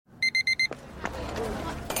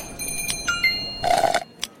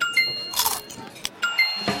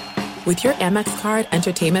With your Amex card,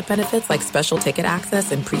 entertainment benefits like special ticket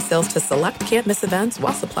access and pre-sales to select can't-miss events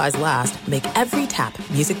while supplies last make every tap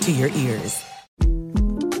music to your ears.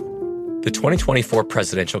 The 2024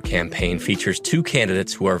 presidential campaign features two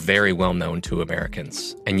candidates who are very well known to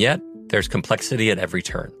Americans. And yet, there's complexity at every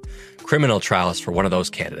turn. Criminal trials for one of those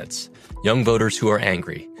candidates. Young voters who are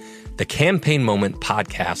angry. The Campaign Moment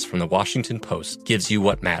podcast from the Washington Post gives you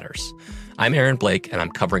what matters. I'm Aaron Blake, and I'm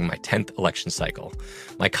covering my 10th election cycle.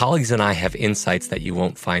 My colleagues and I have insights that you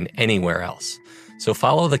won't find anywhere else. So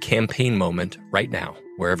follow The Campaign Moment right now,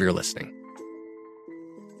 wherever you're listening.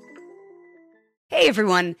 Hey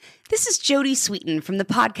everyone, this is Jody Sweeten from the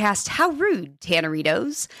podcast How Rude,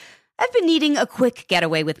 Tanneritos. I've been needing a quick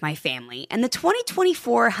getaway with my family, and the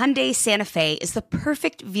 2024 Hyundai Santa Fe is the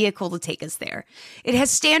perfect vehicle to take us there. It has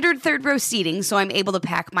standard third-row seating, so I'm able to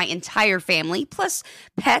pack my entire family, plus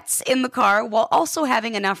pets, in the car, while also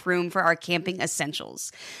having enough room for our camping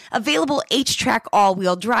essentials. Available H-Track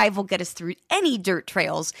all-wheel drive will get us through any dirt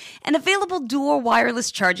trails, and available dual wireless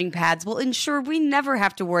charging pads will ensure we never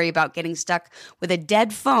have to worry about getting stuck with a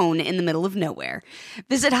dead phone in the middle of nowhere.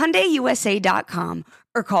 Visit HyundaiUSA.com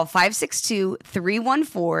or call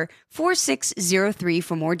 562-314-4603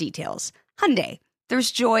 for more details. Hyundai,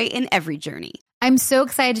 there's joy in every journey. I'm so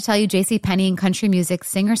excited to tell you JCPenney and country music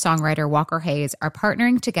singer-songwriter Walker Hayes are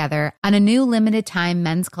partnering together on a new limited-time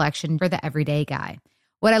men's collection for the everyday guy.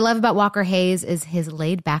 What I love about Walker Hayes is his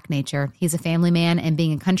laid-back nature. He's a family man, and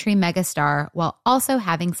being a country megastar while also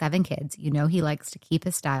having 7 kids, you know he likes to keep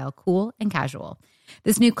his style cool and casual.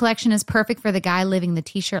 This new collection is perfect for the guy living the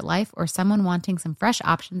t-shirt life or someone wanting some fresh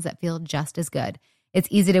options that feel just as good. It's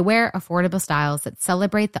easy to wear, affordable styles that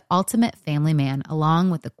celebrate the ultimate family man, along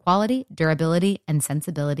with the quality, durability, and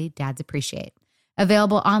sensibility dads appreciate.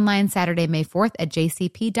 Available online Saturday, May 4th at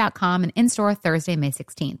jcp.com and in-store Thursday, May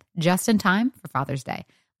 16th, just in time for Father's Day.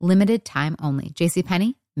 Limited time only.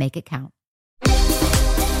 JCPenney, make it count.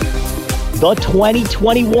 The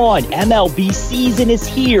 2021 MLB season is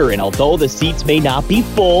here, and although the seats may not be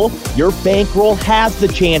full, your bankroll has the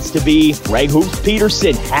chance to be. Greg Hoops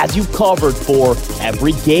Peterson has you covered for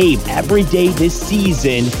every game, every day this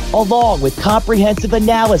season, along with comprehensive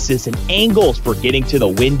analysis and angles for getting to the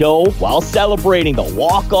window while celebrating the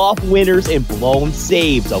walk-off winners and blown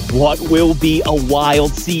saves of what will be a wild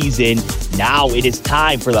season. Now it is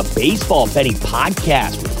time for the Baseball Betting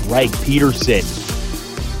Podcast with Greg Peterson.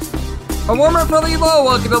 A warm and friendly hello,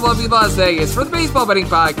 welcome to lovely Las Vegas for the Baseball Betting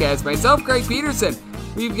Podcast. Myself, Greg Peterson.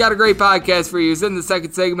 We've got a great podcast for you. In the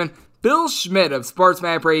second segment, Bill Schmidt of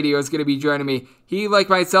SportsMap Radio is going to be joining me. He, like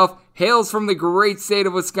myself, hails from the great state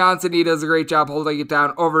of Wisconsin. He does a great job holding it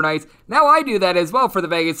down overnight. Now I do that as well for the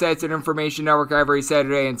Vegas Stats and Information Network every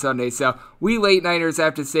Saturday and Sunday. So we late nighters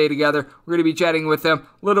have to stay together. We're going to be chatting with him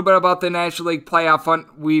a little bit about the National League playoff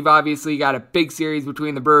hunt. We've obviously got a big series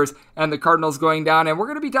between the Brewers and the Cardinals going down, and we're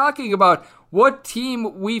going to be talking about what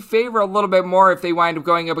team we favor a little bit more if they wind up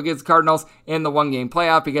going up against the Cardinals in the one-game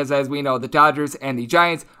playoff, because as we know, the Dodgers and the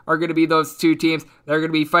Giants are going to be those two teams that are going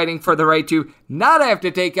to be fighting for the right to not have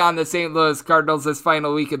to take on the St. Louis Cardinals this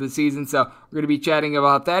final week of the season. So we're going to be chatting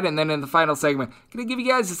about that, and then in the final segment, I'm going to give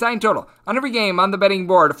you guys a sign total on every game on the betting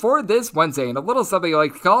board for this Wednesday, and a little something I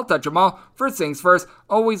like to call Touch 'em All. First things first,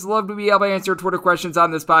 always love to be able to answer Twitter questions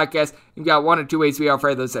on this podcast. You've got one or two ways we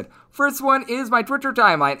offer those in. First one is my Twitter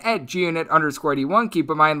timeline at gunit_81. Keep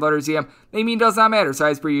in mind, letters EM, they mean does not matter. So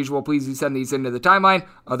as per usual, please do send these into the timeline.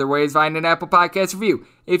 Other ways, find an Apple Podcast review.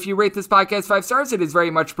 If you rate this podcast 5 stars, it is very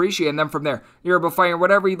much appreciated. And then from there, you're able to fire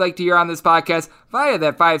whatever you'd like to hear on this podcast via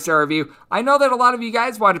that 5-star review. I know that a lot of you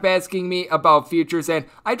guys wound up asking me about futures, and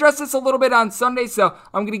I addressed this a little bit on Sunday, so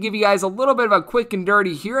I'm going to give you guys a little bit of a quick and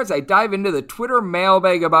dirty here as I dive into the Twitter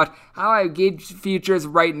mailbag about how I gauge futures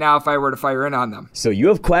right now if I were to fire in on them. So you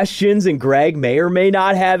have questions, and Greg may or may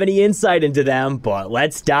not have any insight into them, but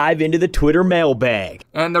let's dive into the Twitter mailbag.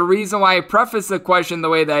 And the reason why I preface the question the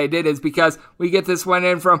way that I did is because we get this one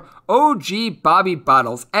in from OG Bobby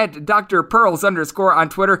Bottles at Dr. Pearls _ on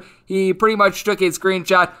Twitter. He pretty much took a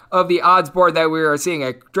screenshot of the odds board that we are seeing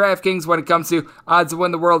at DraftKings when it comes to odds to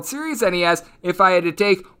win the World Series, and he asked if I had to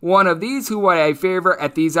take one of these, who would I favor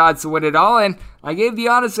at these odds to win it all, and I gave the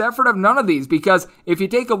honest effort of none of these, because if you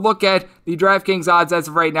take a look at the DraftKings odds as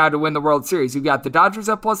of right now to win the World Series, you've got the Dodgers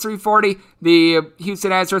at plus 340, the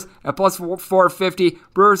Houston Astros at plus 450,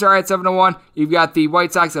 Brewers are at 7-1, you've got the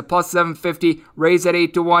White Sox at plus 750, Rays at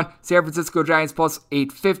 8-1, San Francisco Giants plus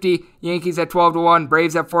 850, Yankees at 12-1,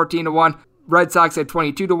 Braves at 14-1, Red Sox at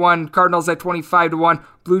 22-1, Cardinals at 25-1,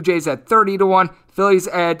 Blue Jays at 30-1, Phillies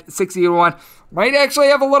at 60-1. Might actually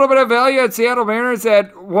have a little bit of value at Seattle Mariners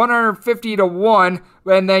at 150-1,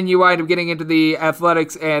 and then you wind up getting into the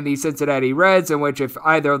Athletics and the Cincinnati Reds, in which if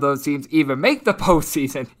either of those teams even make the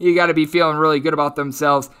postseason, you got to be feeling really good about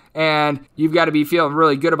themselves, and you've got to be feeling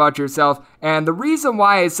really good about yourself. And the reason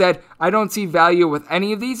why I said I don't see value with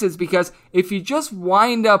any of these is because if you just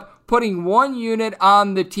wind up putting one unit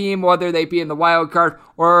on the team, whether they be in the wild card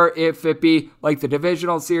or if it be like the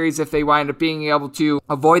divisional series, if they wind up being able to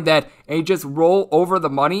avoid that and just roll over the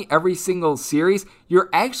money every single series, you're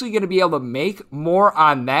actually going to be able to make more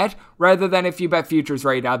on that rather than if you bet futures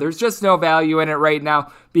right now. There's just no value in it right now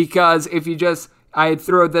because if you just I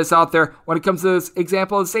throw this out there when it comes to this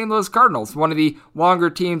example of St. Louis Cardinals, one of the longer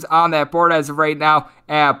teams on that board as of right now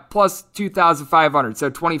at plus 2,500,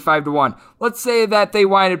 so 25-1. Let's say that they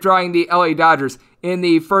wind up drawing the LA Dodgers in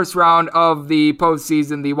the first round of the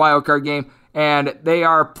postseason, the wild card game, and they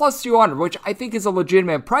are plus 200, which I think is a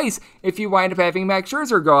legitimate price if you wind up having Max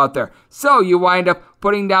Scherzer go out there. So you wind up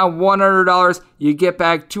putting down $100, you get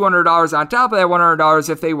back $200 on top of that $100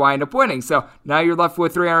 if they wind up winning. So now you're left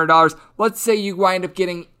with $300. Let's say you wind up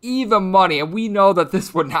getting even money, and we know that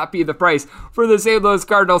this would not be the price for the St. Louis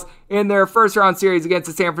Cardinals in their first round series against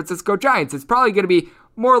the San Francisco Giants. It's probably going to be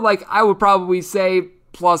more like, I would probably say,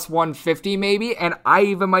 plus 150 maybe, and I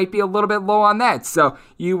even might be a little bit low on that. So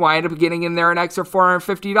you wind up getting in there an extra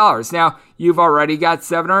 $450. Now, you've already got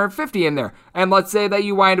 $750 in there. And let's say that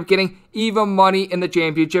you wind up getting even money in the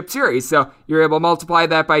championship series. So you're able to multiply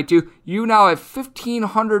that by 2. You now have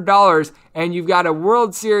 $1,500, and you've got a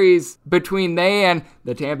World Series between they and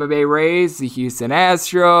the Tampa Bay Rays, the Houston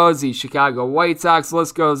Astros, the Chicago White Sox,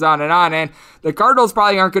 list goes on. And the Cardinals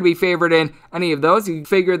probably aren't going to be favored in any of those. You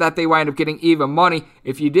figure that they wind up getting even money.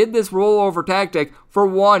 If you did this rollover tactic, for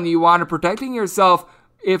one, you wind up protecting yourself.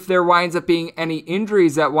 If there winds up being any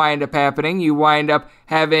injuries that wind up happening, you wind up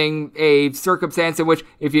having a circumstance in which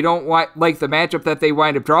if you don't like the matchup that they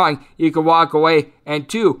wind up drawing, you can walk away. And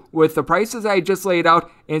 2, with the prices I just laid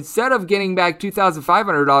out, instead of getting back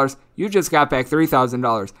 $2,500, you just got back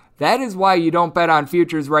 $3,000. That is why you don't bet on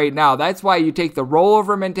futures right now. That's why you take the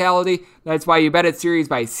rollover mentality. That's why you bet it series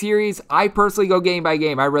by series. I personally go game by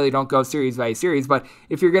game. I really don't go series by series. But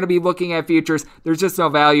if you're going to be looking at futures, there's just no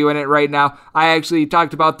value in it right now. I actually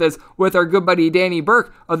talked about this with our good buddy Danny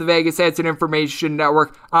Burke of the Vegas Stats and Information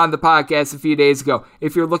Network on the podcast a few days ago.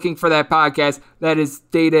 If you're looking for that podcast, that is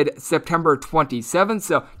dated September 27th,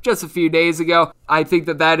 so just a few days ago. I think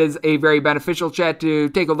that is a very beneficial chat to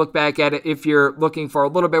take a look back at it if you're looking for a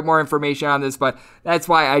little bit more information on this, but that's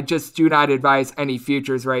why I just do not advise any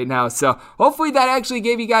futures right now. So hopefully that actually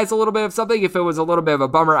gave you guys a little bit of something. If it was a little bit of a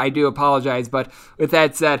bummer, I do apologize, but with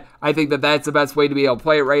that said, I think that's the best way to be able to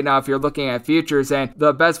play it right now if you're looking at futures, and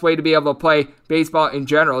the best way to be able to play baseball in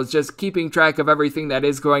general is just keeping track of everything that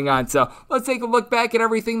is going on. So let's take a look back at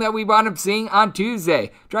everything that we wound up seeing on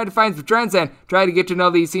Tuesday. Try to find some trends and try to get to know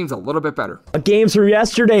these teams a little bit better. Games from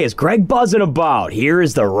yesterday is Greg buzzing about. Here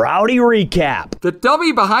is the Rowdy recap. The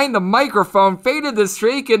dummy behind the microphone faded the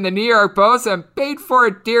streak in the New York Post and paid for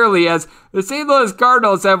it dearly as the St. Louis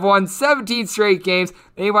Cardinals have won 17 straight games.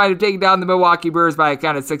 They might have taken down the Milwaukee Brewers by a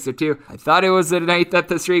count of 6-2. I thought it was the night that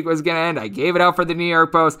the streak was going to end. I gave it out for the New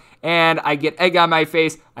York Post, and I get egg on my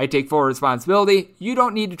face. I take full responsibility. You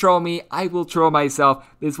don't need to troll me. I will troll myself.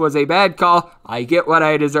 This was a bad call. I get what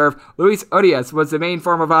I deserve. Luis Urias was the main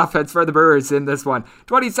form of offense for the Brewers in this one.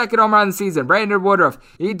 22nd home run of the season. Brandon Woodruff.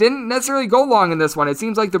 He didn't necessarily go long in this one. It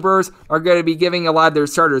seems like the Brewers are going to be giving a lot of their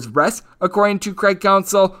starters rest. According to Craig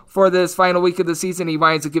Counsell, for this final week of the season, he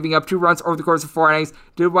winds up giving up 2 runs over the course of 4 innings.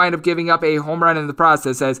 Did wind up giving up a home run in the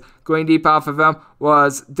process, as going deep off of him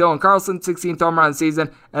was Dylan Carlson, 16th home run of the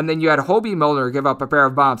season, and then you had Hobie Milner give up a pair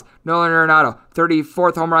of bombs. Nolan Arenado,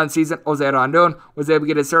 34th home run of the season. Jose Rondon was able to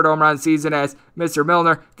get his 3rd home run of the season as Mr.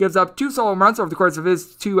 Milner gives up 2 solo home runs over the course of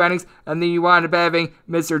his 2 innings, and then you wind up having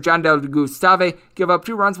Mr. John Del Gustave give up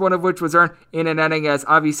 2 runs, one of which was earned in an inning as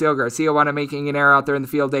Avisail Garcia wound up making an error out there in the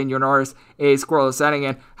field. Daniel Norris, a scoreless inning.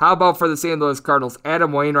 And how about for the St. Louis Cardinals,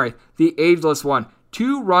 Adam Wainwright, the ageless one,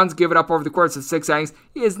 2 runs given up over the course of 6 innings.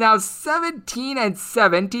 He is now 17-7.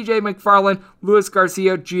 TJ McFarland, Luis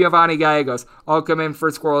Garcia, Giovanni Gallegos all come in for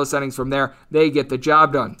scoreless innings from there. They get the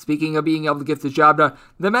job done. Speaking of being able to get the job done,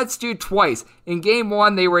 the Mets do twice. In Game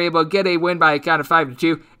 1, they were able to get a win by a count of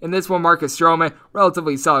 5-2. In this one, Marcus Stroman,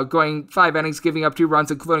 relatively solid, going 5 innings, giving up 2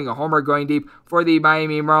 runs, including a homer going deep for the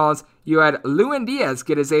Miami Marlins. You had Lewin Diaz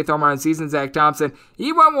get his 8th home run of the season. Zach Thompson,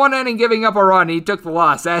 he went 1 inning giving up a run. He took the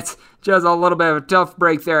loss. That's just a little bit of a tough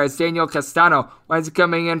break there as Daniel Castano winds up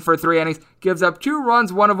coming in for 3 innings, gives up 2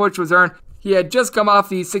 runs, one of which was earned. He had just come off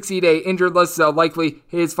the 60-day injured list, so likely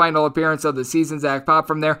his final appearance of the season. Zach Pop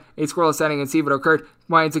from there, a scoreless inning, and see what occurred.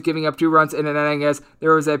 Winds up giving up 2 runs in an inning as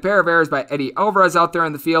there was a pair of errors by Eddie Alvarez out there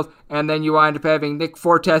in the field, and then you wind up having Nick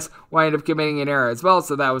Fortes wind up committing an error as well,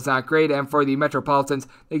 so that was not great. And for the Metropolitans,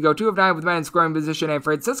 they go 2 of 9 with men in scoring position, and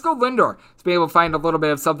Francisco Lindor to be able to find a little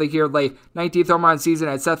bit of something here late. 19th home run season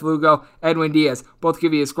at Seth Lugo, Edwin Diaz, both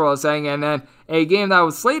give you a scoreless inning, and then a game that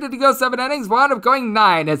was slated to go 7 innings wound up going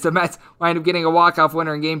 9 as the Mets wind up getting a walk-off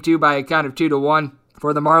winner in Game 2 by a count of 2-1.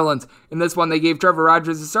 For the Marlins. In this one, they gave Trevor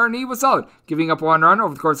Rogers a start, and he was solid, giving up 1 run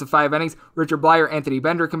over the course of 5 innings. Richard Blyer, Anthony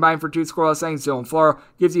Bender combined for 2 scoreless innings. Dylan Floro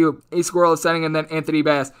gives you a scoreless inning, and then Anthony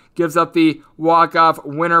Bass gives up the walk-off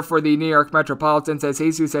winner for the New York Metropolitans as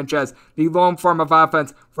Jesus Sanchez, the lone form of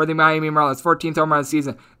offense for the Miami Marlins, 14th home run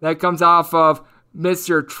season. That comes off of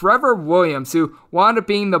Mr. Trevor Williams, who wound up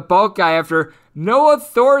being the bulk guy after Noah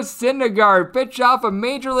Thor Syndergaard pitched off a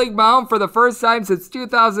major league mound for the first time since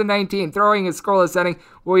 2019, throwing a scoreless inning.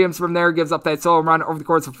 Williams from there gives up that solo run over the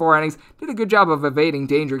course of 4 innings. Did a good job of evading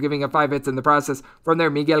danger, giving up 5 hits in the process. From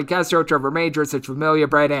there, Miguel Castro, Trevor May, Jurcic Familia,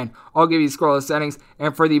 Brad Hand all give you scoreless innings.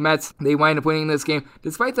 And for the Mets, they wind up winning this game,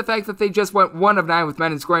 despite the fact that they just went 1 of 9 with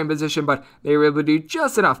men in scoring position, but they were able to do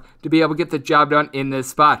just enough to be able to get the job done in this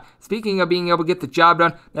spot. Speaking of being able to get the job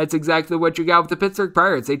done, that's exactly what you got with the Pittsburgh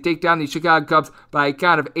Pirates. They take down the Chicago Cubs by a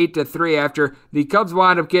count of 8-3 after the Cubs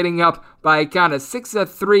wound up getting up by a count of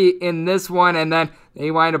 6-3 in this one, and then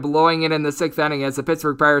they wind up blowing it in the 6th inning as the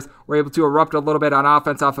Pittsburgh Pirates were able to erupt a little bit on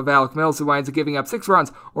offense off of Alec Mills, who winds up giving up 6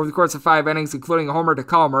 runs over the course of 5 innings, including a homer to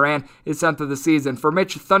Colin Moran, his 10th of the season. For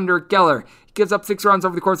Mitch Thunder Keller, he gives up 6 runs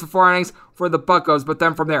over the course of 4 innings for the Buccos, but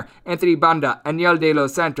then from there, Anthony Banda, Aniel De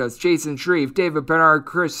Los Santos, Jason Shreve, David Bernard,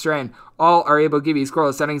 Chris Strain, all are able to give you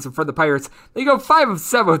scoreless innings. And for the Pirates, they go 5 of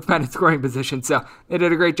 7 with men in scoring position, so they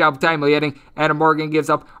did a great job of timely hitting. Adam Morgan gives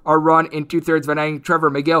up a run in 2/3 of an inning.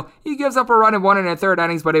 Trevor McGill, he gives up a run in 1 1/3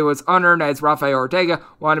 innings, but it was unearned as Rafael Ortega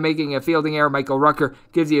wound up making a fielding error. Michael Rucker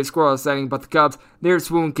gives you a scoreless inning, but the Cubs, their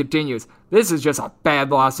swoon continues. This is just a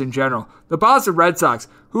bad loss in general. The Boston Red Sox,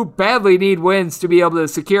 who badly need wins to be able to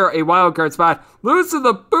secure a wildcard spot, lose to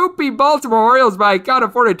the poopy Baltimore Orioles by a count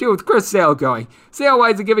of 4-2 with Chris Sale going. Sale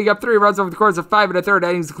winds up giving up 3 runs over the course of 5 1/3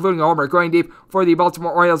 innings, including a homer. Going deep for the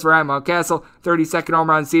Baltimore Orioles, Ryan Mountcastle, 32nd home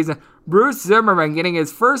run season. Bruce Zimmerman getting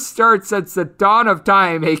his first start since the dawn of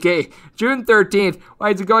time, aka June 13th,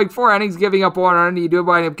 winds up going 4 innings, giving up 1 run. He did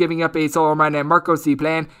wind up giving up a solo home run, and Marco C.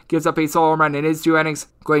 Plan gives up a solo home run in his 2 innings.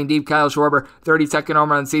 Going deep, Kyle Schwarber, 32nd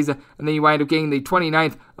home run season, and then you wind up getting the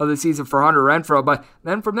 29th of the season for Hunter Renfroe. But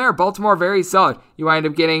then from there, Baltimore very solid. You wind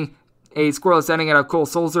up getting a scoreless inning out of Cole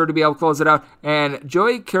Sulzer to be able to close it out, and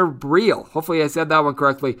Joey Cabrillo, hopefully I said that one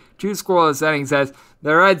correctly, 2 scoreless innings as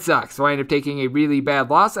the Red Sox wind up taking a really bad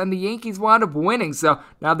loss, and the Yankees wound up winning, so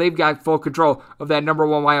now they've got full control of that number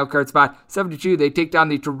 1 wildcard spot. 7-2, they take down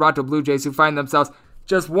the Toronto Blue Jays, who find themselves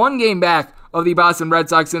just 1 game back of the Boston Red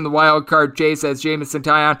Sox in the wild card chase as Jameson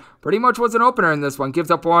Taillon pretty much was an opener in this one.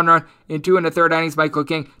 Gives up 1 run in 2 1/3 innings. Michael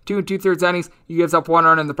King, 2 2/3 innings. He gives up 1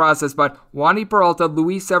 run in the process, but Wandy Peralta,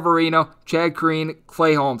 Luis Severino, Chad Green,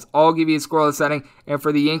 Clay Holmes all give you a scoreless inning. And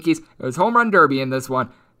for the Yankees, it was home run derby in this one.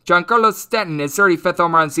 Giancarlo Stanton, his 35th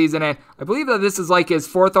home run season, and I believe that this is like his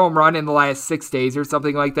 4th home run in the last 6 days or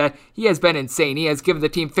something like that. He has been insane. He has given the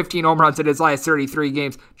team 15 home runs in his last 33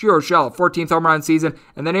 games. Gio Urshela, 14th home run season,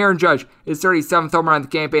 and then Aaron Judge, his 37th home run in the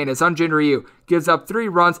campaign. His son Jin Ryu gives up 3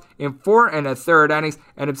 runs in 4 1/3 innings,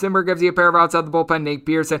 and if Simber gives you a pair of outs out of the bullpen, Nate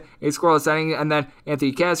Pearson, a scoreless inning, and then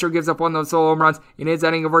Anthony Castro gives up 1 of those solo home runs in his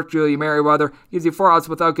inning of work. Julia Merriweather gives you 4 outs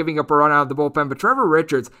without giving up a run out of the bullpen, but Trevor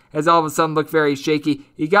Richards has all of a sudden looked very shaky.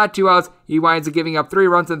 He got 2 outs. He winds up giving up 3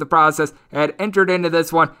 runs in the process, had entered into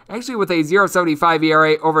this one actually with a 0.75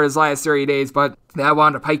 ERA over his last 30 days, but that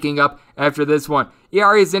wound up hiking up after this one.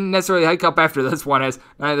 ERAs didn't necessarily hike up after this one, as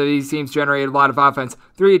neither of these teams generated a lot of offense.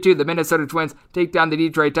 3-2, the Minnesota Twins take down the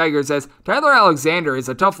Detroit Tigers as Tyler Alexander is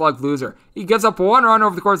a tough luck loser. He gives up 1 run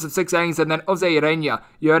over the course of 6 innings, and then Jose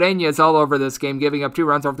Urena is all over this game, giving up 2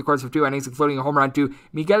 runs over the course of 2 innings, including a home run to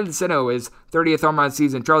Miguel Sano, his 30th home run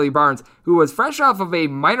season. Charlie Barnes, who was fresh off of a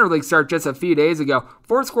minor league start just a few days ago.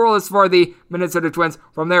 4 scoreless for the Minnesota Twins.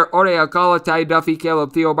 From there, Ore Alcala, Ty Duffy,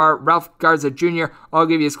 Caleb Theobar, Ralph Garza Jr. all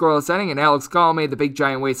give you a scoreless inning, and Alex Colomé, the big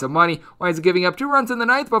giant waste of money, winds up giving up 2 runs in the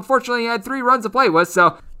 9th, but fortunately he had 3 runs to play with,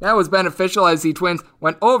 so that was beneficial as the Twins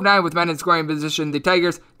went 0 of 9 with men in scoring position. The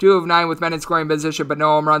Tigers, 2 of 9 with men in scoring position, but no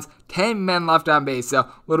home runs. 10 men left on base, so a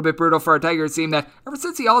little bit brutal for a Tigers team that ever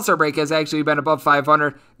since the All-Star break has actually been above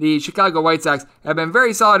 500. The Chicago White Sox have been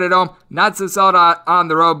very solid at home, not so solid on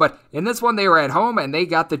the road, but in this one they were at home and they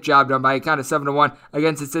got the job done by a count of 7-1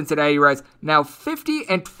 against the Cincinnati Reds. Now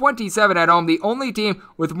 50-27 at home, the only team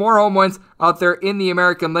with more home wins out there in the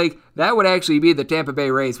American League. That would actually be the Tampa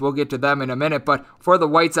Bay Rays. We'll get to them in a minute, but for the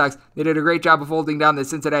White Sox, they did a great job of holding down the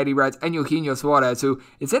Cincinnati Reds and Eugenio Suarez, who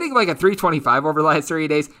is hitting like a .325 over the last 30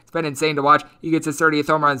 days. It's been insane to watch. He gets his 30th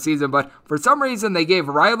home run season, but for some reason, they gave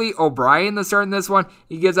Riley O'Brien the start in this one.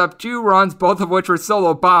 He gives up 2 runs, both of which were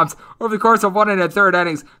solo bombs over the course of 1 1/3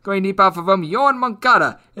 innings. Going deep off of him, Yoan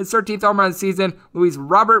Moncada, his 13th home run season. Luis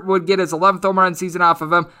Robert would get his 11th home run season off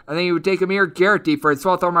of him, and then he would take Amir Garrity for his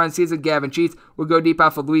 12th home run season. Gavin Sheets would go deep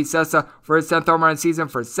off of Luis Cessa for his 10th home run season.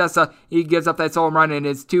 For Cessa, he gives up that solo home run in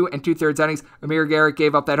his 2 2/3 innings. Amir Garrett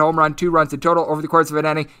gave up that home run, 2 runs in total over the course of an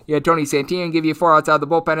inning. You had Tony Santillan give you 4 outs out of the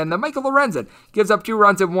bullpen, and then Michael Lorenzen gives up 2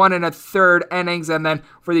 runs in 1 1/3 innings. And then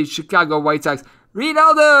for the Chicago White Sox,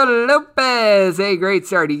 Reynaldo Lopez, a great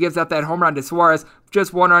start. He gives up that home run to Suarez,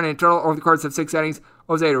 just 1 run in total over the course of 6 innings.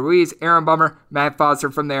 Jose Ruiz, Aaron Bummer, Matt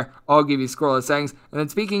Foster from there all give you scoreless innings. And then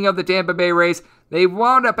speaking of the Tampa Bay Rays, they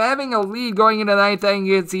wound up having a lead going into the 9th inning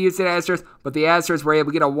against the Houston Astros, but the Astros were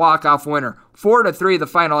able to get a walk-off winner. 4-3 the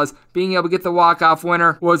final is. Being able to get the walk-off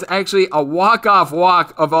winner was actually a walk-off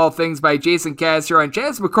walk of all things by Jason Castro, and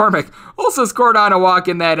Chas McCormick also scored on a walk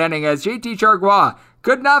in that inning as JT Chargois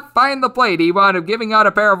could not find the plate. He wound up giving out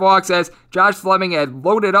a pair of walks as Josh Fleming had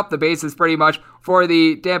loaded up the bases pretty much for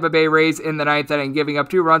the Tampa Bay Rays in the 9th inning, giving up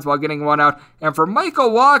 2 runs while getting 1 out. And for Michael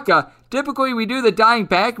Wacha, typically we do the dying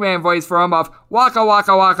Pac-Man voice for him of Waka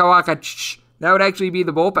Waka Waka Waka Shh. That would actually be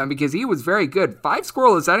the bullpen because he was very good. 5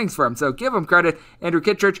 scoreless innings for him, so give him credit. Andrew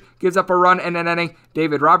Kittredge gives up a run in an inning.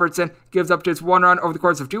 David Robertson gives up just 1 run over the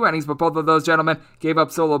course of 2 innings, but both of those gentlemen gave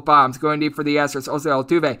up solo bombs. Going deep for the Astros, Jose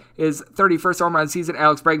Altuve, his 31st home run season.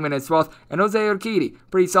 Alex Bregman, his 12th. And Jose Urquidy,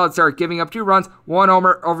 pretty solid start, giving up 2 runs, 1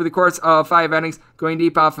 homer over the course of 5 innings. Going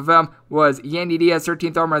deep off of him was Yandy Diaz,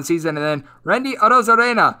 13th home run season. And then Randy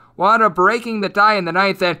Arozarena wound up breaking the tie in the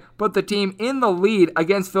 9th and put the team in the lead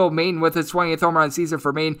against Phil Maton with his 20th home run season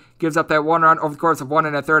for Maine. Gives up that 1 run over the course of 1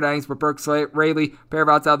 1/3 innings, but Burke Raley, pair of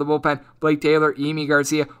outs out of the bullpen. Blake Taylor, Yimi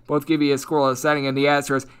Garcia, both give you a scoreless setting, and the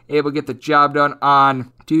Astros able to get the job done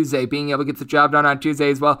on Tuesday. Being able to get the job done on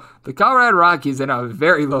Tuesday as well. The Colorado Rockies in a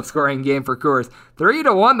very low-scoring game for Coors.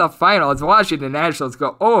 3-1 the final as Washington Nationals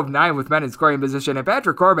go 0-9 with men in scoring position, and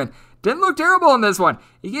Patrick Corbin didn't look terrible in this one.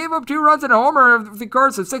 He gave up 2 runs and a homer over the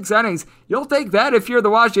course of 6 innings. You'll take that if you're the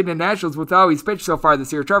Washington Nationals with how he's pitched so far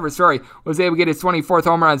this year. Trevor Story was able to get his 24th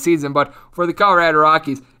home run season, but for the Colorado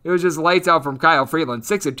Rockies, it was just lights out from Kyle Freeland.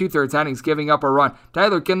 6 2/3 innings, giving up a run.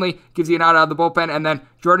 Tyler Kinley gives you an out of the bullpen, and then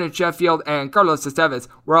Jordan Sheffield and Carlos Estevez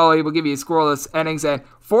were all able to give you scoreless innings. And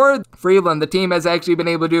for Freeland, the team has actually been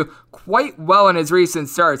able to do quite well in his recent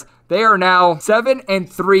starts. They are now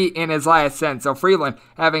 7-3 in his last 10. So Freeland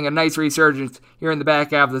having a nice resurgence here in the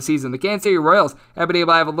back half of the season. The Kansas City Royals have been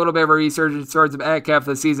able to have a little bit of a resurgence towards the back half of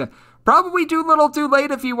the season. Probably too little too late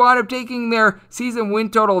if you wound up taking their season win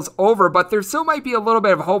totals over, but there still might be a little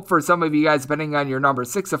bit of hope for some of you guys depending on your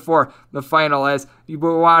numbers. 6-4 the final as you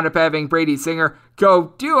wound up having Brady Singer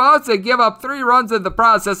go 2 outs and give up 3 runs in the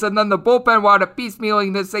process, and then the bullpen wound up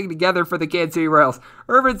piecemealing this thing together for the Kansas City Royals.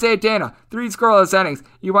 Irvin Santana, 3 scoreless innings.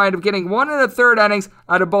 You wind up getting 1 1/3 innings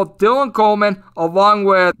out of both Dylan Coleman along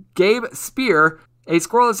with Gabe Spear. A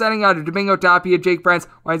scoreless inning out of Domingo Tapia. Jake Brentz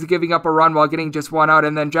winds up giving up a run while getting just 1 out,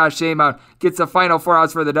 and then Josh Seymour gets the final 4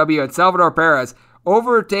 outs for the W, and Salvador Perez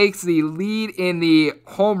overtakes the lead in the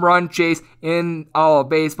home run chase in all of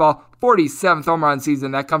baseball. 47th home run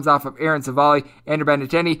season. That comes off of Aaron Savali. Andrew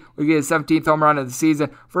Benintendi will get his 17th home run of the season.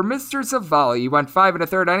 For Mr. Savali, he went 5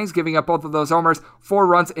 1/3 innings, giving up both of those homers, 4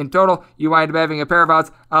 runs in total. You wind up having a pair of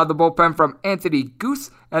outs out of the bullpen from Anthony Goose,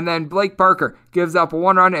 and then Blake Parker gives up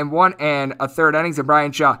 1 run in 1 1/3 innings, and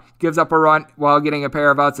Brian Shaw gives up a run while getting a pair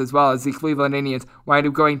of outs as well, as the Cleveland Indians wind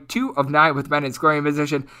up going 2 of 9 with men in scoring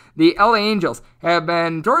position. The LA Angels have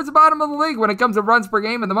been towards the bottom of the league when it comes to runs per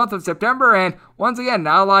game in the month of September, and once again,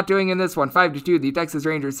 not a lot doing in this one. 5-2, the Texas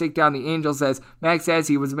Rangers take down the Angels as Max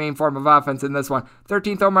Stassi was the main form of offense in this one.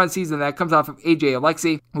 13th home run season. That comes off of AJ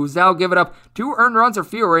Alexy, who's now given up 2 earned runs or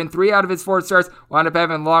fewer in 3 out of his 4 starts. Wound up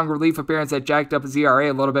having a long relief appearance that jacked up his ERA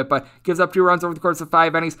a little bit, but gives up 2 runs over the course of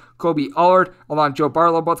 5 innings. Kobe Allard along Joe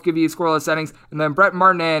Barlow both give you scoreless innings, and then Brett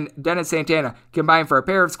Martin and Dennis Santana combine for a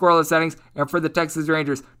pair of scoreless innings. And for the Texas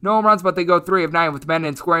Rangers, no home runs, but they go 3 of 9 with men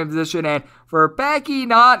in scoring position. And for Becky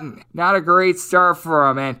Naughton. Not a great start for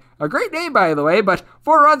him, and a great name, by the way, but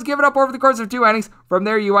 4 runs given up over the course of 2 innings. From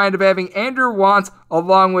there, you wind up having Andrew Wantz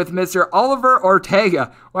along with Mr. Oliver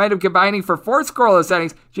Ortega. Wind up combining for 4 scoreless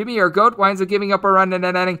innings. Jimmy Ergoat winds up giving up a run in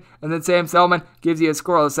an inning, and then Sam Selman gives you a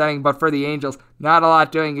scoreless inning. But for the Angels, not a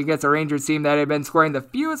lot doing against a Rangers team that had been scoring the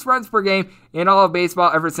fewest runs per game in all of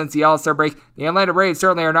baseball ever since the All-Star break. The Atlanta Braves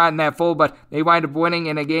certainly are not in that full, but they wind up winning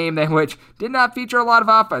in a game that which did not feature a lot of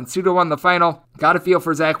offense. 2-1 the final. Got a feel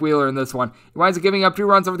for Zach Wheeler in this one. He winds up giving up 2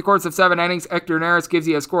 runs over the course of 7 innings. Hector Neris gives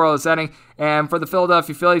you a scoreless inning. And for the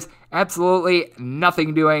Philadelphia Phillies, absolutely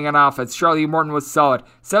nothing doing on offense. Charlie Morton was solid.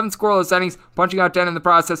 7 scoreless innings, punching out 10 in the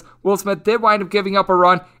process. Will Smith did wind up giving up a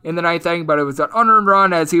run in the 9th inning, but it was an unearned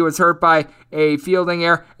run as he was hurt by a fielding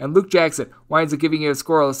error. And Luke Jackson winds up giving you a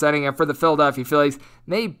scoreless inning. And for the Philadelphia Phillies,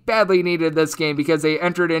 they badly needed this game because they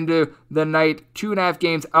entered into the night 2.5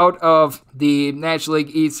 games out of the National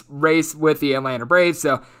League East race with the Atlanta Braves.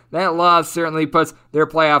 So that loss certainly puts their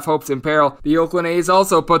playoff hopes in peril. The Oakland A's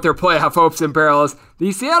also put their playoff hopes in peril as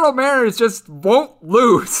the Seattle Mariners just won't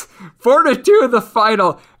lose. 4-2 in the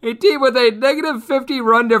final. A team with a negative 50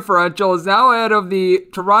 run differential is now ahead of the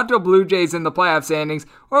Toronto Blue Jays in the playoff standings,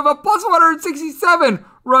 who have a plus 167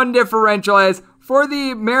 run differential. As for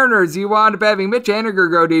the Mariners, you wound up having Mitch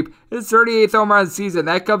Haniger go deep, his 38th home run of the season.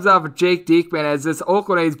 That comes off of Jake Diekman, as this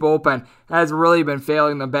Oakland A's bullpen has really been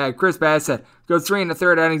failing them bad. Chris Bassett goes 3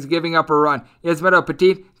 1/3 innings, giving up a run. Yasmero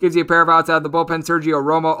Petit gives you a pair of outs out of the bullpen. Sergio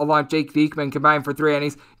Romo along Jake Diekman combined for 3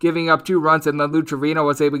 innings, giving up 2 runs, and then Lou Trevino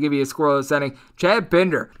was able to give you a scoreless inning. Chad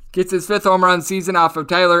Pinder gets his 5th home run of the season off of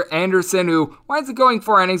Tyler Anderson, who winds up going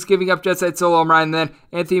 4 innings, giving up just that solo home run. And then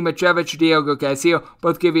Anthony Machevich, Diogo Castillo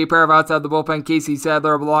both give you a pair of outs out of the bullpen. Casey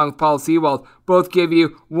Sadler along with Paul Sewald both give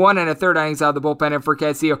you 1 1/3 innings out of the bullpen. And for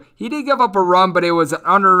Castillo, he did give up a run, but it was an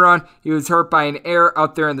under run. He was hurt by an error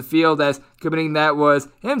out there in the field, as committing that was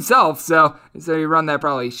himself. So he run that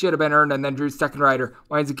probably should have been earned. And then Drew Steckenrider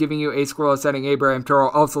winds up giving you a scoreless inning. Abraham Toro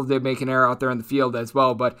also did make an error out there in the field as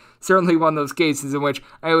well, but certainly one of those cases in which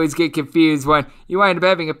I always get confused when you wind up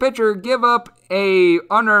having a pitcher give up a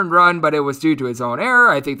unearned run, but it was due to his own error.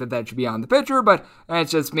 I think that should be on the pitcher, but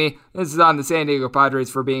that's just me. This is on the San Diego Padres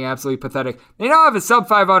for being absolutely pathetic. They now have a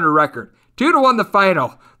sub-500 record. 2-1 the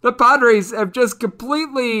final. The Padres have just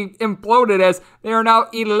completely imploded as they are now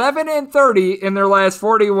 11-30 in their last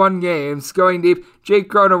 41 games. Going deep, Jake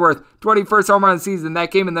Cronenworth, 21st home run of the season. That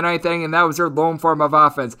came in the 9th inning, and that was their lone form of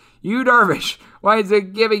offense. Yu Darvish winds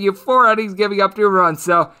up giving you 4 innings, giving up 2 runs.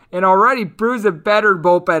 So an already bruised and battered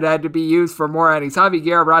bullpen had to be used for more innings. Javi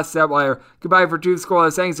Guerra, Ross Detweiler combined for 2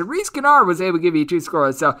 scoreless innings. And Reese Kennard was able to give you 2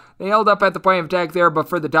 scoreless. So they held up at the point of attack there, but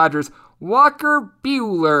for the Dodgers, Walker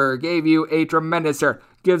Buehler gave you a tremendous start.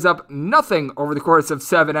 Gives up nothing over the course of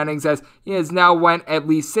 7 innings, as he has now went at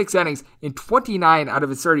least 6 innings in 29 out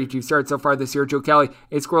of his 32 starts so far this year. Joe Kelly,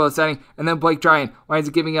 a scoreless inning, and then Blake Tryon winds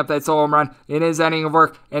up giving up that solo home run in his inning of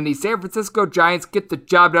work, and the San Francisco Giants get the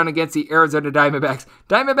job done against the Arizona Diamondbacks.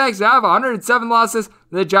 Diamondbacks now have 107 losses.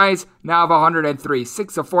 The Giants now have 103.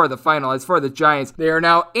 6-4 the final. As for the Giants, they are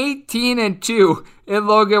now 18-2 in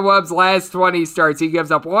Logan Webb's last 20 starts. He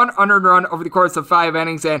gives up 1 unearned run over the course of 5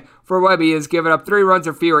 innings, and for Webb, he has given up 3 runs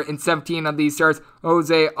or fewer in 17 of these starts.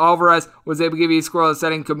 Jose Alvarez was able to give you a scoreless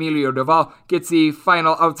inning. Camilo Doval gets the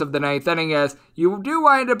final outs of the 9th inning, as you do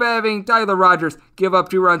wind up having Tyler Rogers give up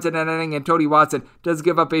 2 runs in an inning, and Tony Watson does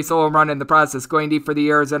give up a solo home run in the process, going deep for the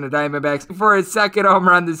Arizona Diamondbacks for his 2nd home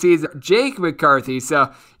run this season. Jake McCarthy,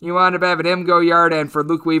 so you wind up having him go yard, and for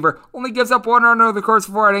Luke Weaver, only gives up 1 run over the course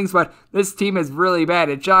of 4 innings, but this team is really bad,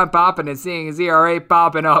 and John Poppin is seeing his ERA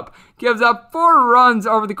popping up. Gives up 4 runs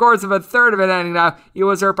over the course of a third of an inning. Now, he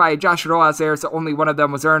was hurt by Josh Rojas there, so only one of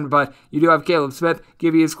them was earned, but you do have Caleb Smith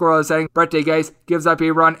give you a scoreless inning. Brett DeGeis gives up a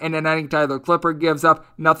run in an inning. Tyler Clippard gives up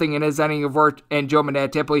nothing in his inning of work, and Joe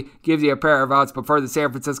Manette-Tipley gives you a pair of outs. But for the San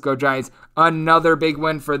Francisco Giants, another big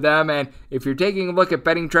win for them, and if you're taking a look at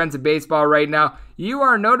betting trends in baseball right now, you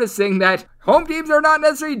are noticing that home teams are not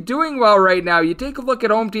necessarily doing well right now. You take a look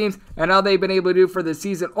at home teams and how they've been able to do for the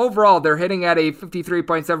season. Overall, they're hitting at a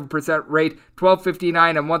 53.7% rate,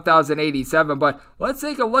 1259 and 1087. But let's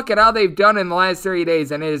take a look at how they've done in the last 30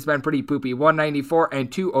 days, and it has been pretty poopy. 194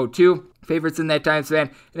 and 202. Favorites in that time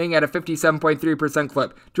span hitting at a 57.3%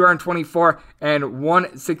 clip. 224 and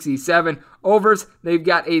 167. Overs, they've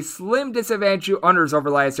got a slim disadvantage to unders over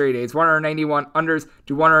the last 3 days. 191 unders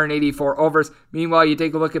to 184 overs. Meanwhile, you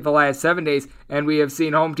take a look at the last 7 days, and we have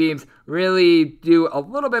seen home teams really do a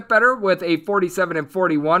little bit better with a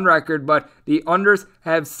 47-41 record, but the unders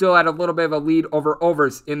have still had a little bit of a lead over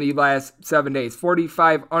overs in the last 7 days.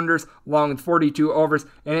 45 unders along with 42 overs,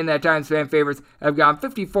 and in that time span, favorites have gone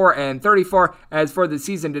 54-34. As for the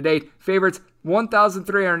season to date, favorites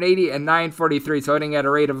 1,380 and 943, so hitting at a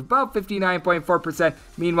rate of about 59.4%.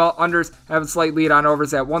 Meanwhile, unders have a slight lead on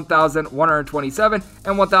overs at 1,127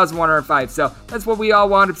 and 1,105. So that's what we all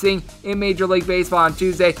wound up seeing in Major League Baseball on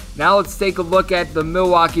Tuesday. Now let's take a look at the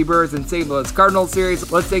Milwaukee Brewers and St. Louis Cardinals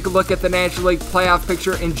series. Let's take a look at the National League playoff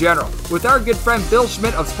picture in general with our good friend Bill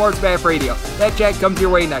Schmidt of Sports Map Radio. That chat comes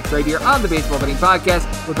your way next right here on the Baseball Betting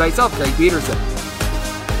Podcast with myself, Greg Peterson.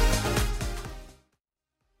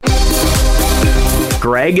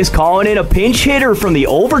 Greg is calling in a pinch hitter from the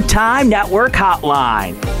Overtime Network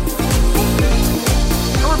hotline. And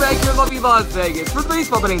we're back here in lovely Las Vegas for the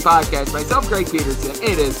Baseball Betting Podcast. Myself, Greg Peterson.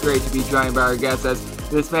 It is great to be joined by our guest, as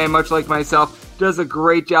this man, much like myself, does a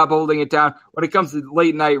great job holding it down when it comes to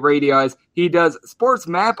late night radio, as he does Sports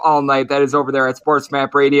Map all night. That is over there at Sports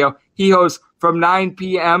Map Radio. He hosts from 9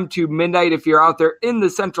 p.m. to midnight if you're out there in the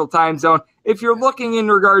Central Time Zone. If you're looking in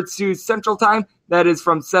regards to Central Time, that is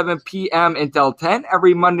from 7 p.m. until 10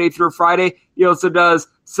 every Monday through Friday. He also does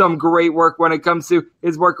some great work when it comes to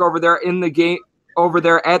his work over there in the game, over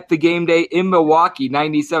there at the Game Day in Milwaukee,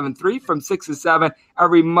 97.3 from 6 to 7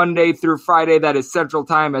 every Monday through Friday. That is Central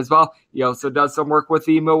Time as well. He also does some work with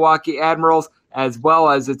the Milwaukee Admirals, as well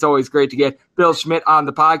as it's always great to get Bill Schmidt on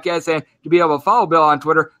the podcast and to be able to follow Bill on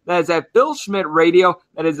Twitter. That is at Bill Schmidt Radio.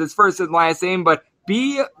 That is his first and last name, but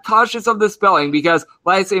be cautious of the spelling because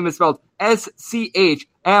last name is spelled Schmid,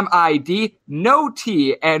 no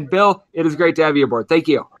T. And Bill, it is great to have you aboard. Thank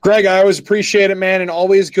you. Greg, I always appreciate it, man, and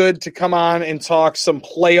always good to come on and talk some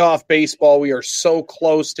playoff baseball. We are so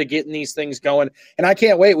close to getting these things going, and I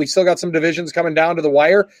can't wait. We still got some divisions coming down to the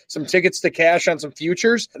wire, some tickets to cash on some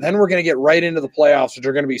futures, and then we're going to get right into the playoffs, which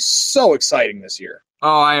are going to be so exciting this year.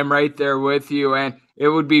 Oh, I am right there with you, and it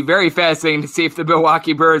would be very fascinating to see if the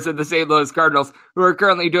Milwaukee Brewers and the St. Louis Cardinals, who are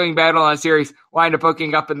currently doing battle on a series, wind up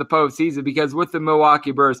hooking up in the postseason, because with the Milwaukee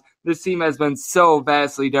Brewers, this team has been so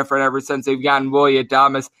vastly different ever since they've gotten Willy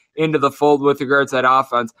Adames into the fold with regards to that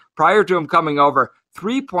offense. Prior to him coming over,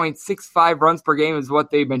 3.65 runs per game is what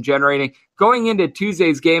they've been generating. Going into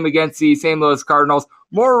Tuesday's game against the St. Louis Cardinals,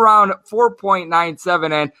 more around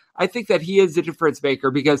 4.97, and I think that he is the difference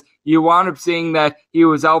maker because you wound up seeing that he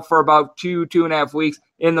was out for about 2.5 weeks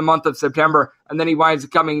in the month of September, and then he winds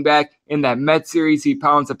up coming back in that Mets series. He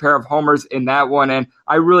pounds a pair of homers in that one, and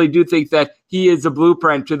I really do think that he is a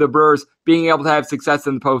blueprint to the Brewers being able to have success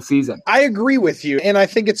in the postseason. I agree with you, and I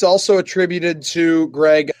think it's also attributed to,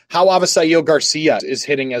 Greg, how Avisaíl Garcia is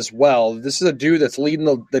hitting as well. This is a dude that's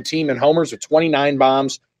leading the team in homers with 29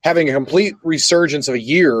 bombs, having a complete resurgence of a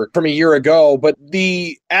year from a year ago. But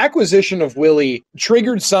the acquisition of Willie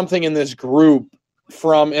triggered something in this group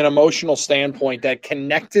from an emotional standpoint that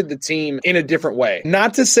connected the team in a different way.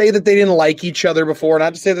 Not to say that they didn't like each other before,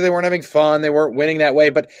 not to say that they weren't having fun, they weren't winning that way,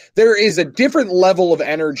 but there is a different level of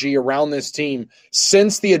energy around this team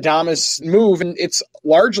since the Adames move, and it's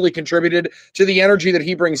largely contributed to the energy that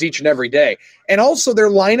he brings each and every day. And also their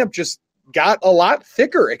lineup just got a lot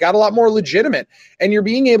thicker. It got a lot more legitimate. And you're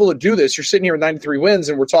being able to do this. You're sitting here with 93 wins,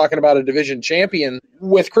 and we're talking about a division champion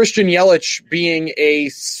with Christian Yelich being a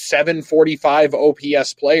 745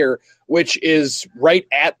 OPS player, which is right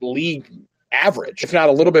at league average, if not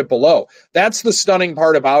a little bit below. That's the stunning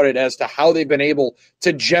part about it as to how they've been able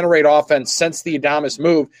to generate offense since the Adames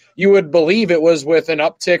move. You would believe it was with an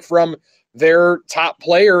uptick from their top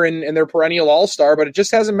player and their perennial all-star, but it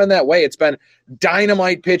just hasn't been that way. It's been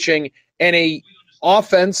dynamite pitching and a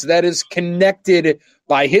offense that is connected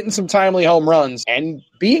by hitting some timely home runs and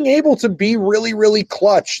being able to be really, really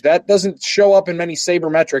clutch. That doesn't show up in many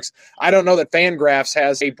sabermetrics. I don't know that Fangraphs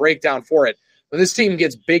has a breakdown for it, but this team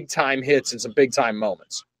gets big-time hits in some big-time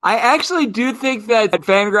moments. I actually do think that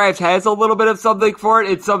Fangraphs has a little bit of something for it.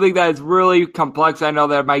 It's something that is really complex. I know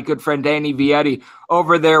that my good friend Danny Vietti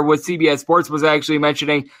over there with CBS Sports was actually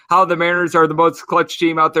mentioning how the Mariners are the most clutch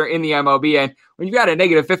team out there in the MLB. And when you've got a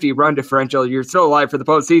negative 50 run differential, you're still alive for the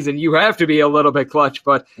postseason. You have to be a little bit clutch,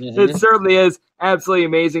 but it certainly is absolutely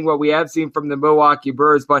amazing what we have seen from the Milwaukee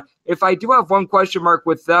Brewers. But if I do have one question mark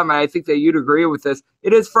with them, and I think that you'd agree with this,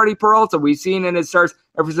 it is Freddie Peralta. We've seen in his starts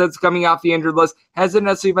ever since coming off the injured list, hasn't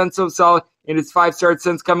necessarily been so solid in his 5 starts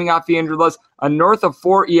since coming off the injured list. a north of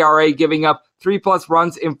 4 ERA, giving up 3+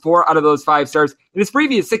 runs in 4 out of those 5 starts. In his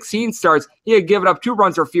previous 16 starts, he had given up 2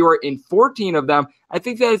 runs or fewer in 14 of them. I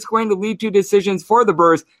think that it's going to lead to decisions for the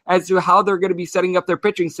Brewers as to how they're going to be setting up their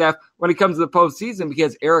pitching staff when it comes to the postseason,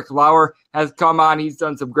 because Eric Lauer has come on. He's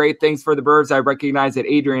done some great things for the Brewers. I recognize that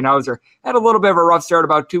Adrian Hauser had a little bit of a rough start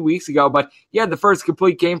about 2 weeks ago, but he had the first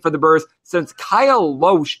complete game for the Brewers since Kyle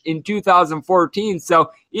Loesch in 2014.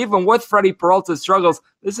 So even with Freddie Peralta's struggles,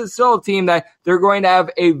 this is still a team that they're going to have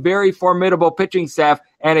a very formidable pitching staff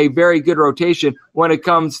and a very good rotation when it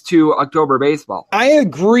comes to October baseball. I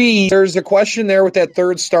agree. There's a question there with that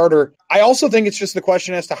third starter. I also think it's just the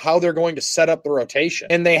question as to how they're going to set up the rotation.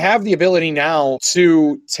 And they have the ability now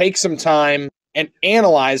to take some time and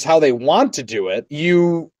analyze how they want to do it.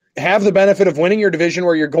 You have the benefit of winning your division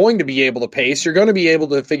where you're going to be able to pace. You're going to be able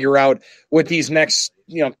to figure out what these next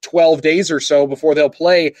 12 days or so before they'll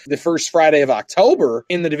play the first Friday of October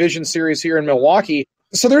in the division series here in Milwaukee.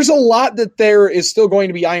 So there's a lot that there is still going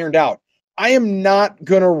to be ironed out. I am not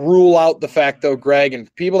going to rule out the fact, though, Greg,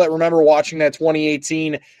 and people that remember watching that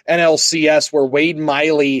 2018 NLCS where Wade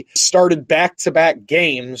Miley started back-to-back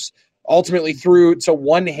games, ultimately threw to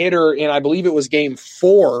one hitter in, I believe it was Game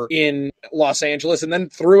 4 in Los Angeles, and then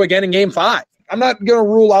threw again in Game 5. I'm not going to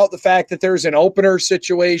rule out the fact that there's an opener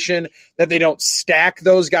situation, that they don't stack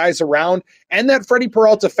those guys around, and that Freddie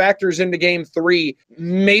Peralta factors into Game 3,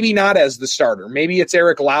 maybe not as the starter. Maybe it's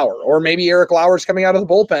Eric Lauer, or maybe Eric Lauer's coming out of the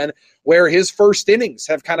bullpen where his first innings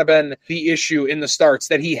have kind of been the issue in the starts,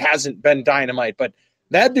 that he hasn't been dynamite. But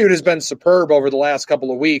that dude has been superb over the last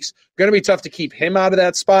couple of weeks. Going to be tough to keep him out of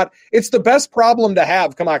that spot. It's the best problem to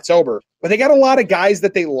have come October. But they got a lot of guys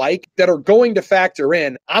that they like that are going to factor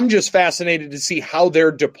in. I'm just fascinated to see how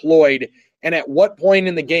they're deployed and at what point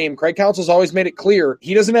in the game. Craig Counsell's always made it clear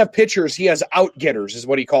he doesn't have pitchers. He has out-getters is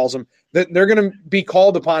what he calls them. That they're going to be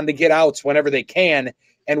called upon to get outs whenever they can.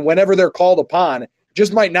 And whenever they're called upon,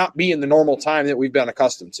 just might not be in the normal time that we've been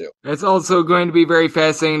accustomed to. It's also going to be very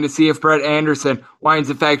fascinating to see if Brett Anderson winds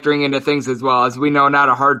up factoring into things as well. As we know, not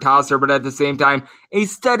a hard tosser, but at the same time, a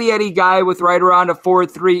steady Eddie guy with right around a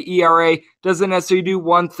 4.3 ERA. Doesn't necessarily do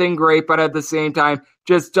one thing great, but at the same time,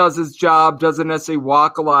 just does his job, doesn't necessarily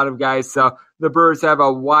walk a lot of guys. So the Brewers have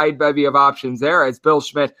a wide bevy of options there, as Bill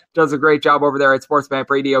Schmidt does a great job over there at Sports Map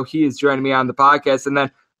Radio. He is joining me on the podcast. And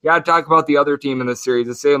then got to talk about the other team in the series,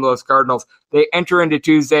 the St. Louis Cardinals. They enter into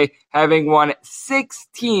Tuesday having won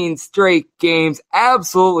 16 straight games.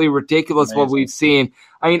 Absolutely ridiculous. Amazing. What we've seen.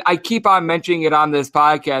 I mean, I keep on mentioning it on this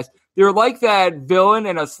podcast. They're like that villain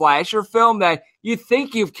in a slasher film that you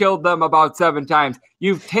think you've killed them about 7 times.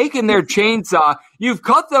 You've taken their chainsaw, you've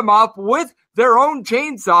cut them up with their own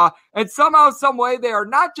chainsaw, and somehow, some way, they are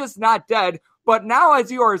not just not dead, but now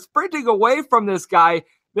as you are sprinting away from this guy,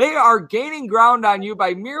 they are gaining ground on you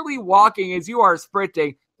by merely walking as you are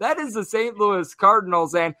sprinting. That is the St. Louis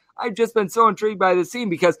Cardinals, and I've just been so intrigued by the scene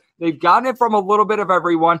because they've gotten it from a little bit of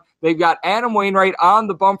everyone. They've got Adam Wainwright on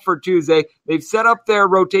the bump for Tuesday. They've set up their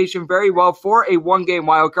rotation very well for a one-game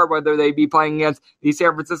wild card, whether they be playing against the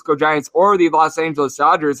San Francisco Giants or the Los Angeles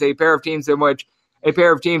Dodgers, a pair of teams in which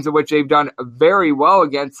they've done very well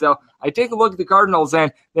against. So I take a look at the Cardinals,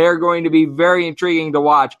 and they're going to be very intriguing to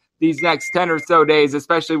watch these next 10 or so days,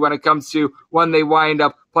 especially when it comes to when they wind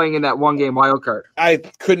up playing in that one-game wild card. I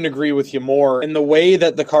couldn't agree with you more. In the way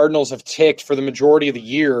that the Cardinals have ticked for the majority of the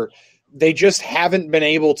year, they just haven't been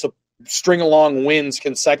able to string along wins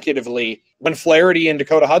consecutively when Flaherty and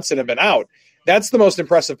Dakota Hudson have been out. That's the most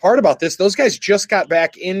impressive part about this. Those guys just got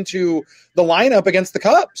back into the lineup against the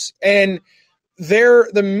Cubs, and they're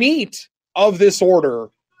the meat of this order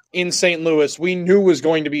in St. Louis we knew was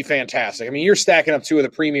going to be fantastic. I mean, you're stacking up 2 of the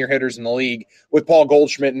premier hitters in the league with Paul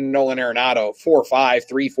Goldschmidt and Nolan Arenado, 4-5,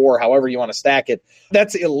 3-4, however you want to stack it.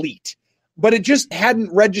 That's elite. But it just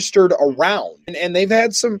hadn't registered around. And they've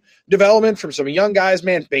had some development from some young guys.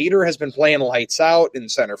 Man, Bader has been playing lights out in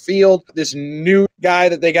center field. This new guy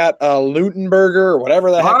that they got, Lutenberger or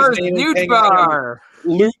whatever the heck his name is.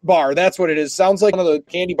 Loot Bar, that's what it is. Sounds like one of the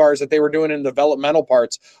candy bars that they were doing in developmental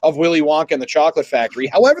parts of Willy Wonka and the Chocolate Factory.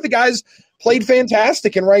 However, the guys played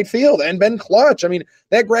fantastic in right field and been clutch. I mean,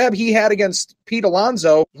 that grab he had against Pete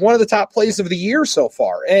Alonso, one of the top plays of the year so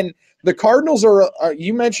far. And the Cardinals are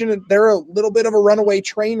you mentioned they're a little bit of a runaway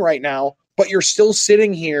train right now, but you're still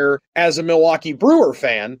sitting here as a Milwaukee Brewer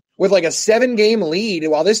fan with like a 7-game lead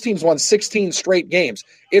while this team's won 16 straight games.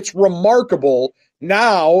 It's remarkable.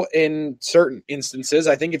 Now, in certain instances,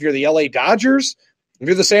 I think if you're the LA Dodgers, if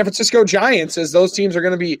you're the San Francisco Giants, as those teams are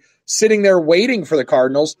going to be sitting there waiting for the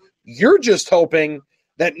Cardinals, you're just hoping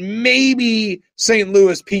that maybe St.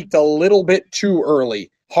 Louis peaked a little bit too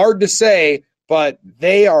early. Hard to say, but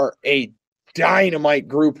they are a dynamite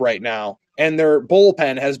group right now. And their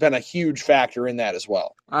bullpen has been a huge factor in that as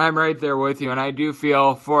well. I'm right there with you, and I do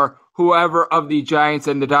feel for whoever of the Giants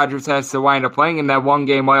and the Dodgers has to wind up playing in that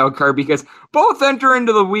one-game wild card, because both enter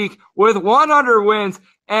into the week with 100 wins,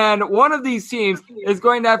 and one of these teams is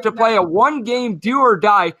going to have to play a one-game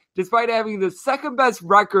do-or-die despite having the second-best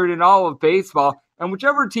record in all of baseball. And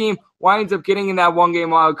whichever team winds up getting in that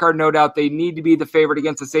one-game wild card, no doubt they need to be the favorite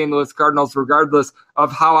against the St. Louis Cardinals, regardless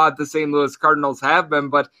of how hot the St. Louis Cardinals have been.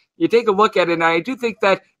 But you take a look at it, and I do think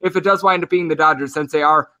that if it does wind up being the Dodgers, since they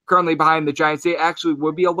are currently behind the Giants, they actually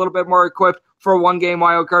would be a little bit more equipped for a one-game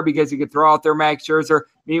wild card, because you could throw out their Max Scherzer.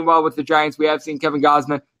 Meanwhile, with the Giants, we have seen Kevin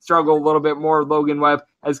Gausman struggle a little bit more. Logan Webb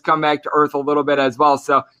has come back to earth a little bit as well.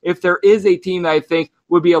 So if there is a team that I think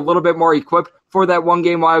would be a little bit more equipped for that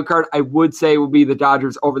one-game wild card, I would say would be the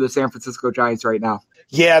Dodgers over the San Francisco Giants right now.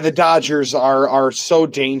 Yeah, the Dodgers are so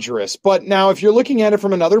dangerous. But now if you're looking at it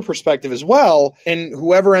from another perspective as well, and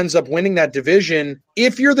whoever ends up winning that division,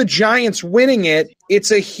 if you're the Giants winning it,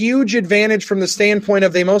 it's a huge advantage from the standpoint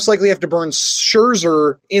of they most likely have to burn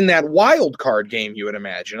Scherzer in that wild card game, you would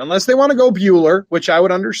imagine, unless they want to go Buehler, which I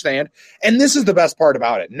would understand. And this is the best part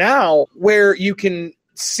about it. Now, where you can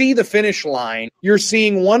see the finish line, you're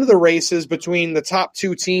seeing one of the races between the top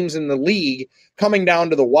two teams in the league coming down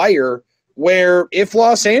to the wire, where if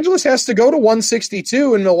Los Angeles has to go to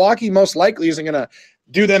 162, and Milwaukee most likely isn't going to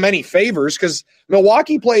do them any favors, because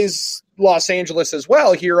Milwaukee plays Los Angeles as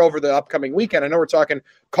well here over the upcoming weekend. I know we're talking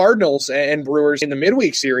Cardinals and Brewers in the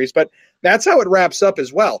midweek series, but that's how it wraps up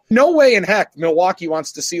as well. No way in heck Milwaukee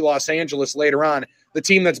wants to see Los Angeles later on, the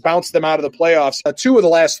team that's bounced them out of the playoffs 2 of the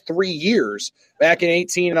last 3 years, back in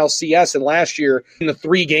 18 in LCS and last year in the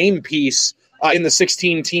 3-game piece in the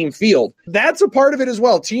 16-team field. That's a part of it as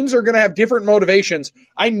well. Teams are going to have different motivations.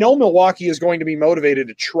 I know Milwaukee is going to be motivated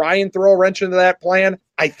to try and throw a wrench into that plan.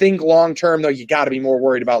 I think long-term, though, you got to be more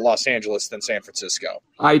worried about Los Angeles than San Francisco.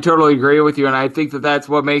 I totally agree with you, and I think that that's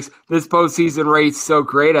what makes this postseason race so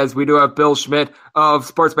great, as we do have Bill Schmidt of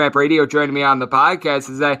Sports Map Radio joining me on the podcast,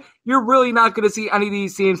 is that you're really not going to see any of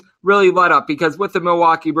these teams really let up, because with the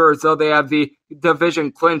Milwaukee Brewers, though they have the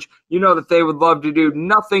division clinch, you know that they would love to do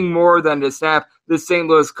nothing more than to snap the St.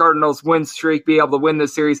 Louis Cardinals win streak, be able to win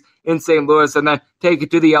this series in St. Louis, and then take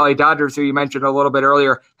it to the LA Dodgers, who you mentioned a little bit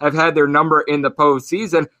earlier, have had their number in the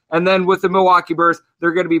postseason. And then with the Milwaukee Brewers,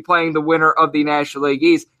 they're going to be playing the winner of the National League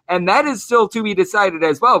East. And that is still to be decided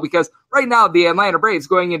as well, because right now the Atlanta Braves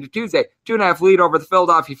going into Tuesday, 2.5 lead over the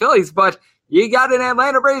Philadelphia Phillies, but you got an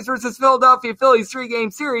Atlanta Braves versus Philadelphia Phillies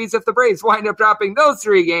 3-game series. If the Braves wind up dropping those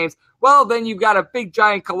 3 games, well, then you've got a big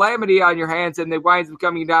giant calamity on your hands, and they wind up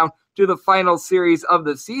coming down to the final series of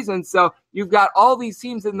the season. So you've got all these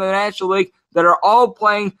teams in the National League that are all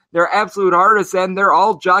playing their absolute hardest, and they're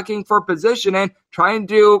all jockeying for position and trying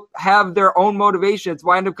to have their own motivations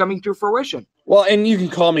wind up coming to fruition. Well, and you can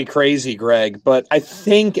call me crazy, Greg, but I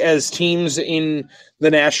think as teams in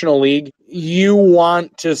the National League, you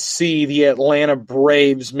want to see the Atlanta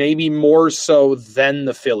Braves maybe more so than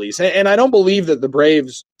the Phillies. And I don't believe that the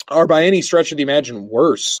Braves are by any stretch of the imagination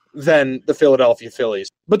worse than the Philadelphia Phillies.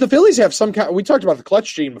 But the Phillies have some kind, we talked about the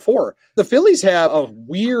clutch gene before. The Phillies have a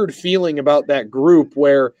weird feeling about that group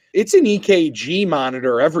where it's an EKG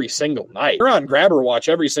monitor every single night. You're on grabber watch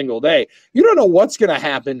every single day. You don't know what's going to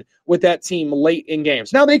happen with that team late in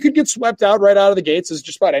games. Now, they could get swept out right out of the gates, as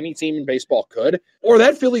just about any team in baseball could. Or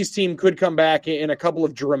that Phillies team could come back in a couple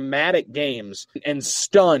of dramatic games and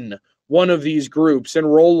stun one of these groups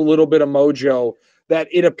and roll a little bit of mojo that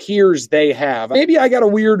it appears they have. Maybe I got a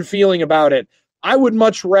weird feeling about it. I would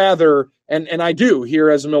much rather, and I do here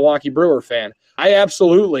as a Milwaukee Brewer fan, I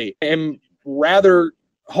absolutely am rather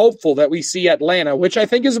hopeful that we see Atlanta, which I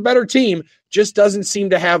think is a better team, just doesn't seem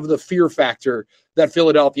to have the fear factor that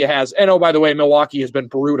Philadelphia has. And oh, by the way, Milwaukee has been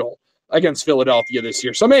brutal against Philadelphia this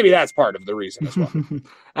year. So maybe that's part of the reason as well.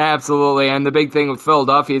 Absolutely. And the big thing with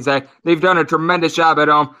Philadelphia is that they've done a tremendous job at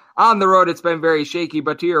home. On the road, it's been very shaky.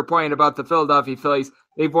 But to your point about the Philadelphia Phillies,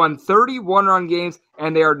 they've won 31 run games,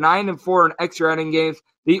 and they are 9-4 in extra inning games.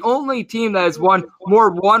 The only team that has won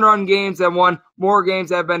more one-run games and won more games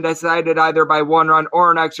that have been decided either by one run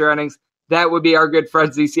or in extra innings, that would be our good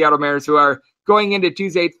friends, the Seattle Mariners, who are going into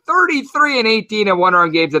Tuesday 33-18 in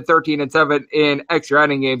one-run games and 13-7 in extra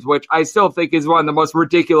inning games, which I still think is one of the most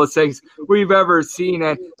ridiculous things we've ever seen.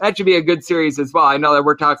 And that should be a good series as well. I know that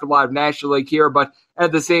we're talking a lot of National League here, but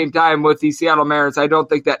at the same time with the Seattle Mariners, I don't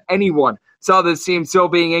think that anyone saw this team still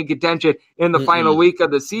being in contention in the final week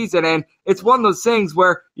of the season. And it's one of those things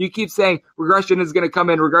where you keep saying regression is going to come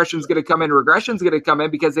in, regression's going to come in, regression's going to come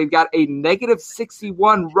in, because they've got a negative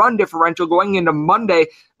 61 run differential going into Monday.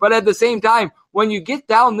 But at the same time, when you get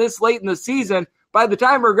down this late in the season, by the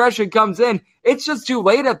time regression comes in, it's just too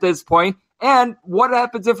late at this point. And what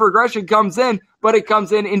happens if regression comes in, but it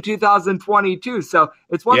comes in 2022? So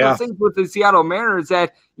it's one of those things with the Seattle Mariners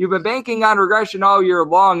that you've been banking on regression all year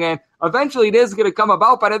long, and eventually it is going to come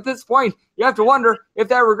about. But at this point, you have to wonder if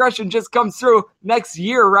that regression just comes through next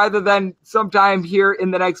year rather than sometime here in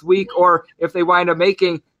the next week, or if they wind up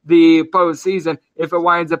making the postseason, if it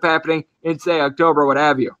winds up happening in, say, October, what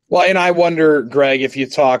have you. Well, and I wonder, Greg, if you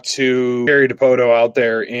talk to Jerry DiPoto out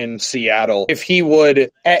there in Seattle, if he would,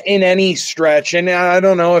 in any stretch, and I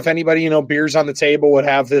don't know if anybody, beers on the table would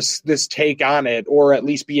have this take on it, or at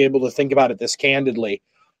least be able to think about it this candidly.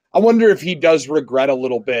 I wonder if he does regret a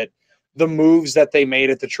little bit the moves that they made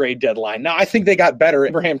at the trade deadline. Now, I think they got better.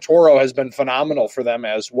 Abraham Toro has been phenomenal for them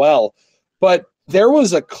as well, but there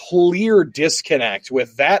was a clear disconnect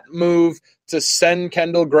with that move to send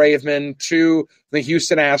Kendall Graveman to the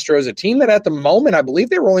Houston Astros, a team that at the moment, I believe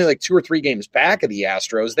they were only like 2 or 3 games back of the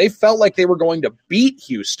Astros. They felt like they were going to beat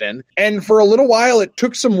Houston, and for a little while, it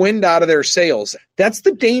took some wind out of their sails. That's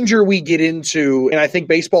the danger we get into, and I think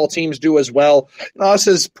baseball teams do as well. Us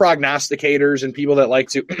as prognosticators and people that like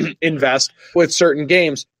to invest with certain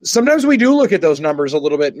games, sometimes we do look at those numbers a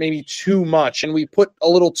little bit, maybe too much, and we put a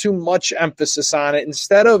little too much emphasis on it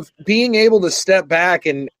instead of being able to step back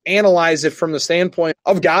and analyze it from the standpoint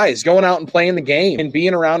of guys going out and playing the game and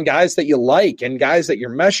being around guys that you like and guys that you're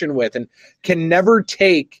meshing with, and can never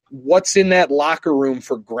take what's in that locker room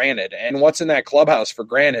for granted and what's in that clubhouse for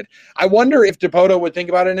granted. I wonder if DiPoto would think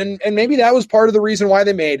about it, and maybe that was part of the reason why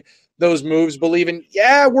they made those moves, believing,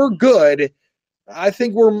 we're good. I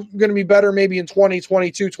think we're going to be better maybe in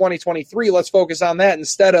 2022, 2023. Let's focus on that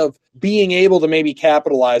instead of being able to maybe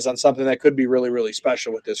capitalize on something that could be really, really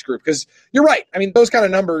special with this group. Because you're right. I mean, those kind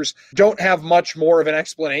of numbers don't have much more of an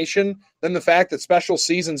explanation than the fact that special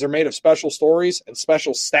seasons are made of special stories and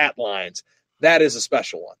special stat lines. That is a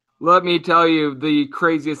special one. Let me tell you the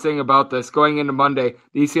craziest thing about this. Going into Monday,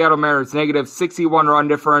 the Seattle Mariners, negative 61 run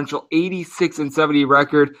differential, 86-70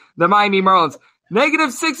 record. The Miami Marlins,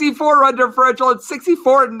 negative 64 run differential at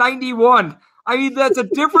 64-91. I mean, that's a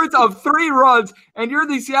difference of 3 runs, and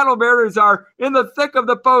the Seattle Mariners are in the thick of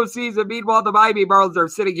the postseason. Meanwhile, the Miami Marlins are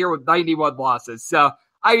sitting here with 91 losses. So,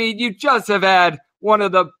 I mean, you just have had one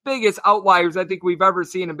of the biggest outliers I think we've ever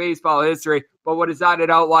seen in baseball history. But what is not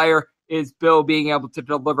an outlier is Bill being able to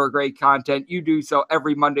deliver great content. You do so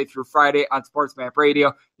every Monday through Friday on SportsMap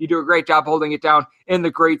Radio. You do a great job holding it down in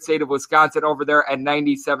the great state of Wisconsin over there at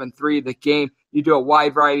 97.3 The Game. You do a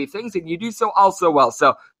wide variety of things, and you do so also well.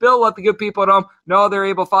 So, Bill, let the good people at home know they're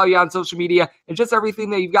able to follow you on social media and just everything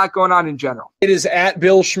that you've got going on in general. It is at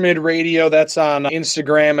Bill Schmid Radio. That's on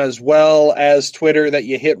Instagram as well as Twitter that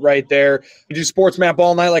you hit right there. We do SportsMap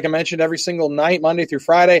all night, like I mentioned, every single night, Monday through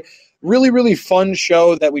Friday. Really, really fun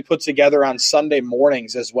show that we put together on Sunday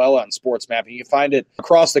mornings as well on SportsMap. You can find it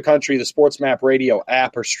across the country, the SportsMap Radio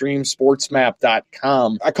app, or stream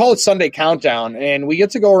sportsmap.com. I call it Sunday Countdown, and we get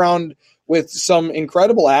to go around with some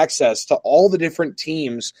incredible access to all the different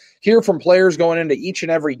teams, hear from players going into each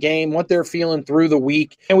and every game, what they're feeling through the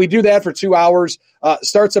week. And we do that for 2 hours.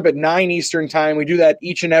 Starts up at 9 Eastern time. We do that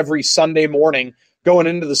each and every Sunday morning going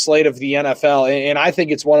into the slate of the NFL. And I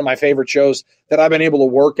think it's one of my favorite shows that I've been able to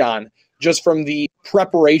work on just from the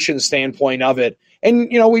preparation standpoint of it. And,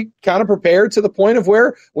 we kind of prepare to the point of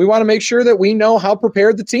where we want to make sure that we know how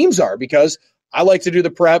prepared the teams are, because I like to do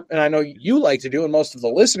the prep, and I know you like to do, and most of the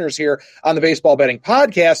listeners here on the Baseball Betting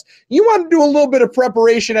Podcast, you want to do a little bit of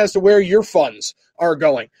preparation as to where your funds are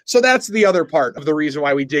going. So that's the other part of the reason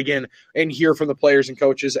why we dig in and hear from the players and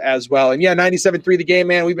coaches as well. And 97.3 The Game,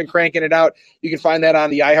 man, we've been cranking it out. You can find that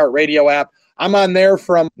on the iHeartRadio app. I'm on there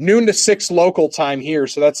from noon to 6 local time here.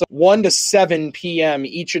 So that's 1 to 7 p.m.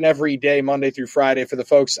 each and every day, Monday through Friday for the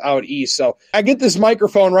folks out east. So I get this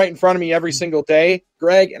microphone right in front of me every single day,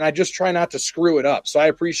 Greg, and I just try not to screw it up. So I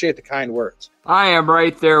appreciate the kind words. I am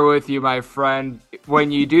right there with you, my friend.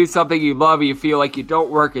 When you do something you love, you feel like you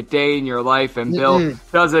don't work a day in your life. And Bill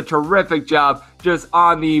does a terrific job just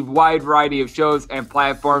on the wide variety of shows and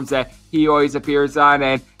platforms that he always appears on.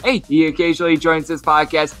 And hey, he occasionally joins this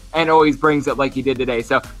podcast and always brings it like he did today.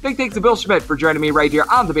 So big thanks to Bill Schmidt for joining me right here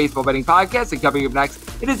on the Baseball Betting Podcast. And coming up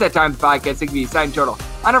next, it is that time of the podcast to give you a sign total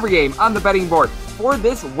on every game on the betting board for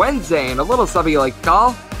this Wednesday. And a little something you like to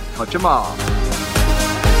call Touch 'em All.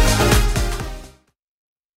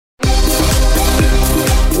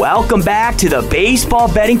 Welcome back to the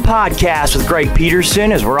Baseball Betting Podcast with Greg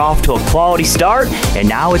Peterson as we're off to a quality start, and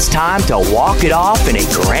now it's time to walk it off in a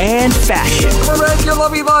grand fashion. We're back here in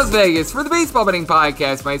lovely Las Vegas for the Baseball Betting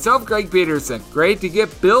Podcast. Myself, Greg Peterson. Great to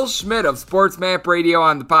get Bill Schmidt of Sports Map Radio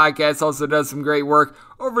on the podcast. Also does some great work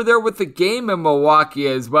over there with the game in Milwaukee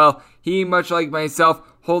as well. He, much like myself,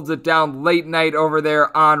 holds it down late night over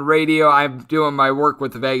there on radio. I'm doing my work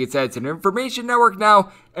with the Vegas Ads and Information Network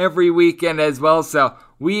now every weekend as well. So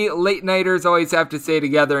we late nighters always have to stay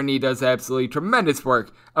together, and he does absolutely tremendous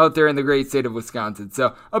work out there in the great state of Wisconsin.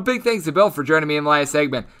 So a big thanks to Bill for joining me in the last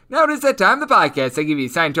segment. Now it is that time of the podcast. I give you a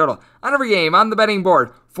signed total on every game on the betting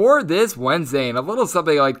board for this Wednesday, and a little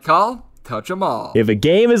something I like to call Touch 'em all. If a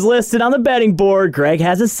game is listed on the betting board, Greg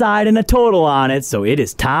has a side and a total on it, so it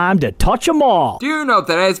is time to touch 'em all. Do note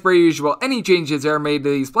that as per usual, any changes that are made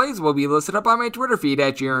to these plays will be listed up on my Twitter feed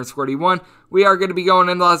at GRN41. We are going to be going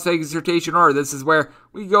in Las Vegas rotation order. This is where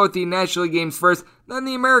we go with the National League games first, then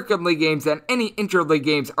the American League games, and any interleague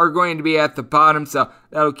games are going to be at the bottom, so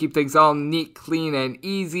that'll keep things all neat, clean, and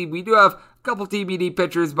easy. We do have couple TBD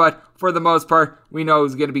pitchers, but for the most part, we know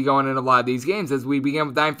who's going to be going in a lot of these games as we begin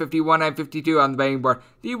with 951, 952 on the betting board.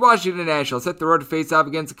 The Washington Nationals hit the road to face off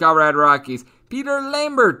against the Colorado Rockies. Peter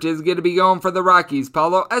Lambert is going to be going for the Rockies.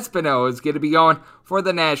 Paulo Espino is going to be going for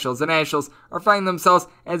the Nationals. The Nationals are finding themselves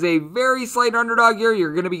as a very slight underdog here.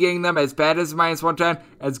 You're going to be getting them as bad as a minus 110,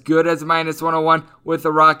 as good as a minus 101 with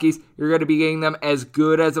the Rockies. You're going to be getting them as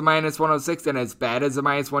good as a minus 106 and as bad as a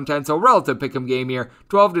minus 110. So relative pick'em game here.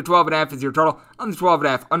 12 to 12.5 is your total. On the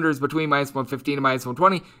 12.5, unders between minus 115 and minus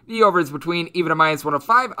 120. The overs between even a minus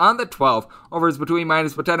 105 on the 12. Overs between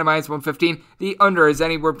minus 110 and minus 115. The under is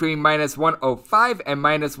anywhere between minus 105 and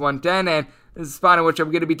minus 110. And this is a spot in which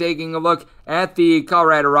I'm going to be taking a look at the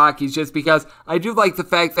Colorado Rockies just because I do like the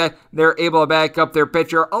fact that they're able to back up their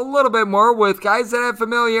pitcher a little bit more with guys that have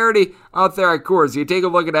familiarity out there at Coors. You take a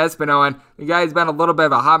look at Espino, and the guy's been a little bit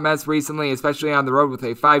of a hot mess recently, especially on the road with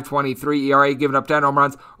a 5.23 ERA, giving up 10 home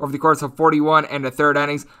runs over the course of 41 and a third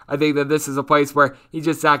innings. I think that this is a place where he's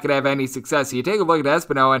just not going to have any success. You take a look at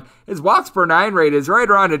Espino, and his walks per 9 rate is right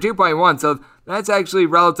around a 2.1, so that's actually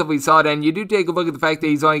relatively solid, and you do take a look at the fact that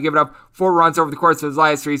he's only given up 4 runs over the course of his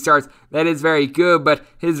last 3 starts. That is very good, but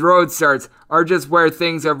his road starts are just where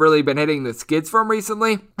things have really been hitting the skids from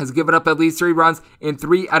recently. Has given up at least 3 runs in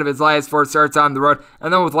 3 out of his last 4 starts on the road.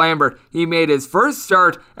 And then with Lambert, he made his first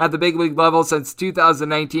start at the big league level since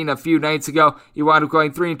 2019 a few nights ago. He wound up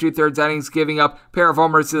going 3 2/3 innings, giving up a pair of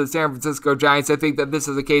homers to the San Francisco Giants. I think that this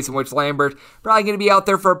is a case in which Lambert probably going to be out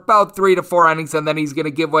there for about 3 to 4 innings, and then he's going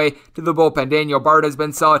to give way to the bullpen. Daniel Bard has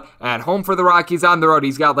been solid at home for the Rockies. On the road,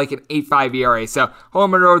 he's got like an 8.5 ERA. So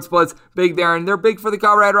home and road splits big there, and they're big for the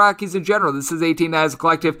Colorado Rockies in general. This is 18 as a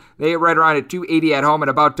collective. They hit right around at 280 at home and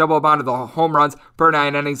about double amount of the home runs per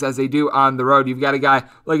 9 innings as they do on the road. You've got a guy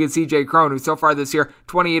like CJ Cron, who so far this year,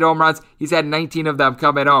 28 home runs. He's had 19 of them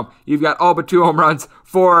come at home. You've got all but 2 home runs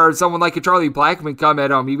for someone like a Charlie Blackmon come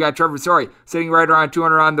at home. You've got Trevor Story sitting right around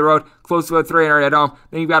 200 on the road, close to a 300 at home.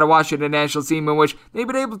 Then you've got a Washington Nationals team in which they've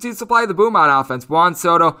been able to supply the boom on offense. Juan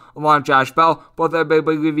Soto along Josh Bell, both have been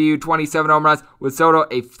able to give you 27 home runs. With Soto,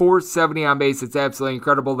 a 470 on base. It's absolutely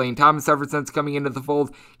incredible. Lane Thomas, ever since coming into the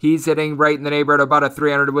fold, he's hitting right in the neighborhood of about a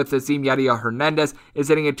 300 with this team. Yadiel Hernandez is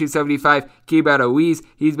hitting at 275. Keibert Ruiz,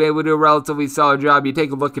 he's been able to do a relatively solid job. You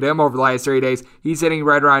take a look at him over the last 3 days, he's hitting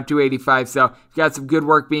right around 285. So you've got some good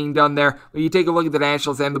work being done there. But you take a look at the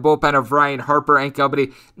Nationals and the bullpen of Ryan Harper and company,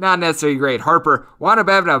 not necessarily great. Harper wound up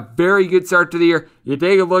having a very good start to the year. You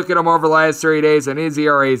take a look at him over the last 3 days, and his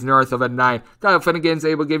ERA is north of a 9. Kyle Finnegan's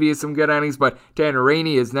able to give you some good innings, but Tanner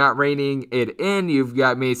Rainey is not reining it in. You've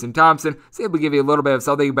got Mason Thompson, he's able to give you a little bit of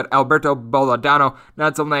something, but Alberto Bolodano,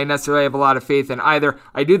 not something I necessarily have a lot of faith in either.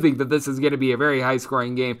 I do think that this is going to be a very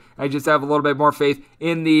high-scoring game. I just have a little bit more faith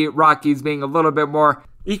in the Rockies being a little bit more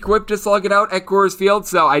equipped to slug it out at Coors Field,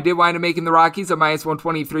 so I did wind up making the Rockies a minus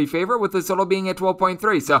 123 favorite with the total being at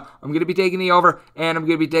 12.3, so I'm going to be taking the over, and I'm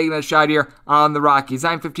going to be taking a shot here on the Rockies.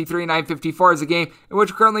 953, 954 is a game in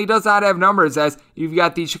which currently does not have numbers, as you've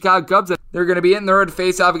got the Chicago Cubs. They're going to be in the road to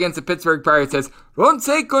face off against the Pittsburgh Pirates, as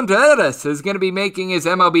Ronce Contreras is going to be making his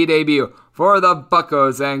MLB debut for the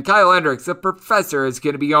Buccos, and Kyle Hendricks, the professor, is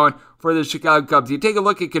going to be going for the Chicago Cubs. You take a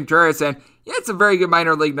look at Contreras, and he had some very good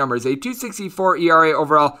minor league numbers. A 2.64 ERA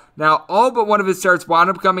overall. Now, all but one of his starts wound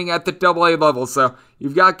up coming at the AA level, so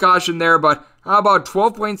you've got caution there, but How about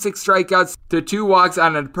 12.6 strikeouts to 2 walks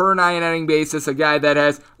on a per 9 inning basis, a guy that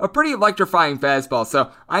has a pretty electrifying fastball.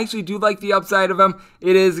 So I actually do like the upside of him.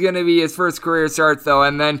 It is going to be his first career start, though.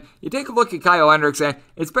 And then you take a look at Kyle Hendricks, and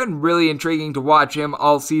it's been really intriguing to watch him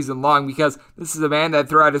all season long because this is a man that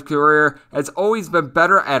throughout his career has always been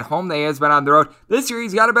better at home than he has been on the road. This year,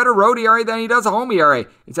 he's got a better road ERA than he does a home ERA.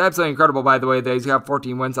 It's absolutely incredible, by the way, that he's got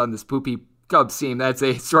 14 wins on this poopy Cubs team. That's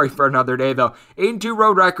a story for another day, though. 8-2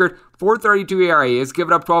 road record, 4.32 ERA. He has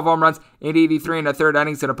given up 12 home runs in 83 in the third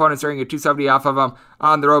innings, and opponents throwing a 270 off of him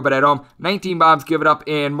on the road, but at home, 19 bombs given up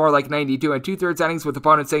in more like 92 and 2/3 innings, with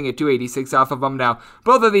opponents saying a 286 off of him. Now,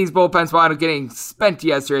 both of these bullpens wound up getting spent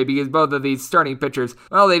yesterday because both of these starting pitchers,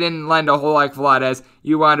 well, they didn't lend a whole heck of a lot, as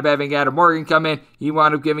you wound up having Adam Morgan come in. He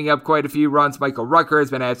wound up giving up quite a few runs. Michael Rucker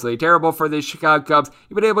has been absolutely terrible for the Chicago Cubs.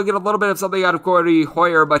 You've been able to get a little bit of something out of Cody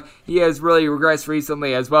Hoyer, but he has really regressed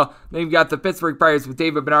recently as well. Then you've got the Pittsburgh Pirates with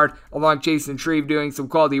David Bernard along Jason Shreve doing some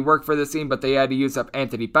quality work for the team, but they had to use up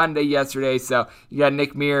Anthony Panda yesterday, so you got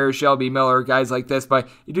Nick Mears, Shelby Miller, guys like this. But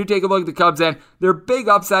you do take a look at the Cubs, and their big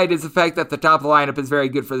upside is the fact that the top of the lineup is very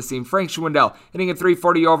good for the team. Frank Schwindel hitting a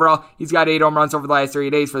 340 overall. He's got 8 home runs over the last 3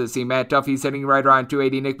 days for the team. Matt Duffy's hitting right around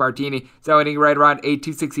 280. Nick Martini is hitting right around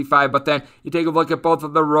 265. But then you take a look at both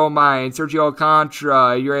of the Romine, Sergio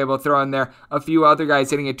Alcantara. You're able to throw in there a few other guys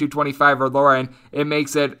hitting at 225 or lower, and it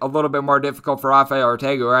makes it a little bit more difficult for Rafael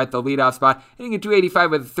Ortega, who are at the leadoff spot, hitting at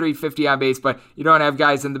 285 with 350 on base, but you don't have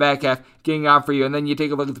guys in the back half getting on for you. And then you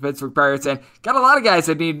take a look at the Pittsburgh Pirates, and got a lot of guys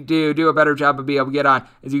that need to do a better job of being able to get on,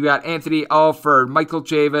 as you got Anthony Alford, Michael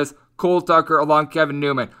Chavis, Cole Tucker, along Kevin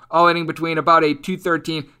Newman, all hitting between about a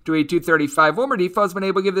 213 to a 235. Wilmer Defoe has been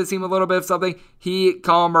able to give this team a little bit of something. He,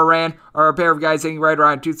 Colin Moran are a pair of guys hitting right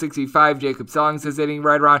around 265. Jacob Songs is hitting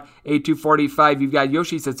right around a 245. You've got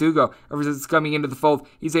Yoshi Satsugo, ever since coming into the fold,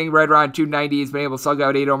 he's hitting right around 290. He's been able to slug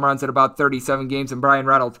out 8 home runs in about 37 games. And Brian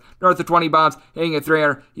Reynolds, north of 20 bombs, hitting at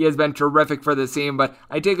 300. He has been terrific for this team. But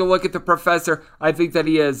I take a look at the professor. I think that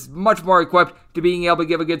he is much more equipped to being able to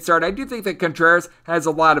give a good start. I do think that Contreras has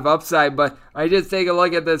a lot of upside, but I just take a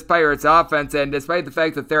look at this Pirates offense, and despite the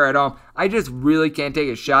fact that they're at home, I just really can't take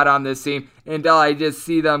a shot on this team until I just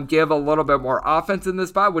see them give a little bit more offense in this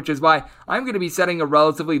spot, which is why I'm going to be setting a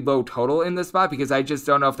relatively low total in this spot, because I just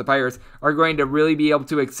don't know if the Pirates are going to really be able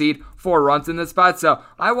to exceed 4 runs in this spot. So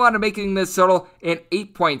I want to making this total an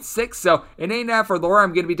 8.6. So an 8.5 or lower,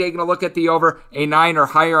 I'm going to be taking a look at the over. A 9 or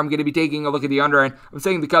higher, I'm going to be taking a look at the under, and I'm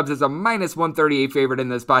saying the Cubs is a minus 138 favorite in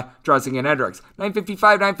this spot, trusting in Hendricks.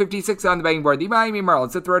 955, 956 on the betting board. The Miami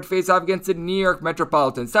Marlins hit the road face off against the New York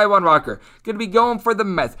Metropolitans. Taijuan Walker going to be going for the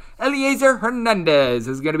Mets. Eliezer Hernandez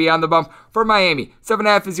is going to be on the bump for Miami.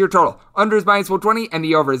 7.5 is your total. Under is minus 120, and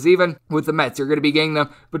the over is even. With the Mets, you're going to be getting them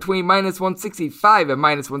between minus 165 and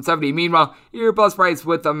minus 170. Meanwhile, your plus price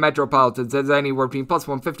with the Metropolitans is anywhere between plus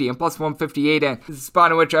 150 and plus 158. And this is a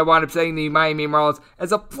spot in which I wound up setting the Miami Marlins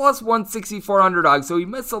as a plus 164 underdog. So you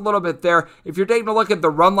missed a little bit there. If you're taking a look at the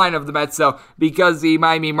run line of the Mets, though, because the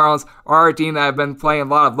Miami Marlins are a team that have been playing a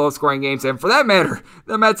lot of low-scoring games, and for that matter,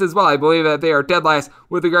 the Mets as well. I believe that they are dead last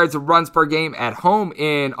with regards to runs per game at home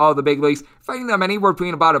in all the big leagues, finding them anywhere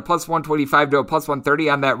between about a plus 125 to a plus 130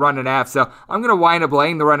 on that run and a half. So I'm going to wind up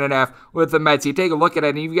laying the run and a half with the Mets. You take a look at it,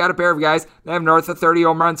 and you've got a pair of guys that have north of 30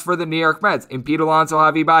 home runs for the New York Mets, in Pete Alonso,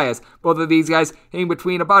 Javi Baez. Both of these guys hitting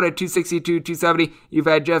between about a 262, 270. You've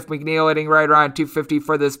had Jeff McNeil hitting right around 250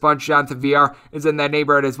 for this bunch. Jonathan VR is in that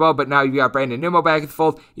neighborhood as well, but now you've got Brandon Nimmo back at the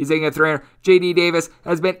fold. He's hitting at 300. JD Davis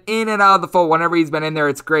has been in and out of the fold. Whenever he's been in there,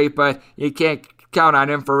 it's great, but you can't count on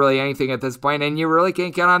him for really anything at this point, and you really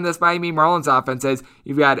can't count on this Miami Marlins offense, as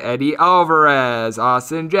you've got Eddie Alvarez,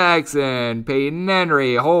 Austin Jackson, Peyton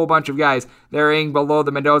Henry, a whole bunch of guys. They're hitting below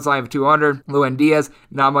the Mendoza line of 200. Lewin Diaz,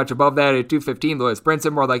 not much above that at 215. Lewis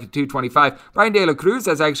Brinson, more like a 225. Brian De La Cruz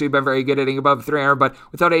has actually been very good, hitting above 300, but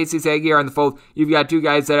without Jesus Aguilar in the fold, you've got two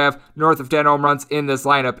guys that have north of 10 home runs in this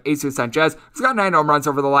lineup. Jesus Sanchez has got 9 home runs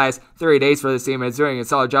over the last 30 days for this team, and is doing a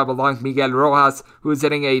solid job along with Miguel Rojas, who is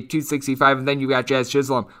hitting a 265, and then you've got Jazz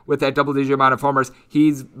Chisholm with that double-digit amount of homers.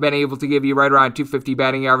 He's been able to give you right around 250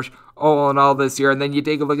 batting average all in all this year. And then you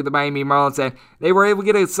take a look at the Miami Marlins, and they were able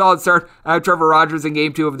to get a solid start out of Trevor Rogers in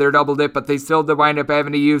game 2 of their double dip, but they still did wind up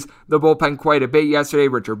having to use the bullpen quite a bit yesterday.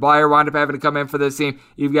 Richard Blyer wound up having to come in for this team.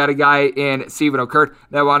 You've got a guy in Stephen O'Kurt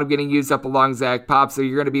that wound up getting used up along Zach Pop, so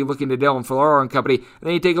you're going to be looking to Dylan Floro and company. And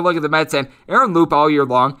then you take a look at the Mets, and Aaron Loop all year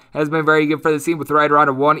long has been very good for the team with right around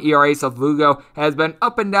a 1 ERA. Seth Lugo has been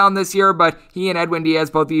up and down this year, but he and Edwin Diaz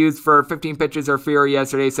both used for 15 pitches or fewer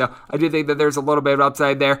yesterday, so I do think that there's a little bit of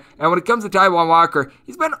upside there. And when it comes to Taijuan Walker,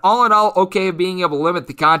 he's been all in all okay at being able to limit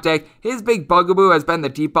the contact. His big bugaboo has been the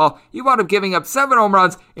deep ball. He wound up giving up 7 home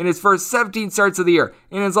runs in his first 17 starts of the year.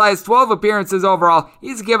 In his last 12 appearances overall,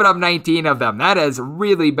 he's given up 19 of them. That has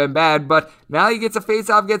really been bad, but now he gets a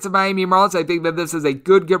face-off against the Miami Marlins. I think that this is a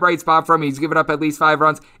good right spot for him. He's given up at least 5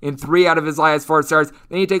 runs in 3 out of his last 4 starts.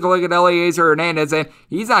 Then you take a look at Eliezer Hernandez, and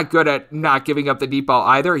he's not good at not giving up the deep ball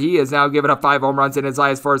either. He has now given up 5 home runs in his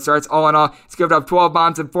last 4 starts. All in all, he's given up 12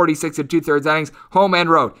 bombs in 46 2/3 innings, home and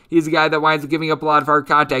road. He's a guy that winds up giving up a lot of hard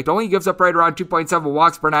contact. Only gives up right around 2.7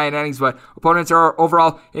 walks per 9 innings, but opponents are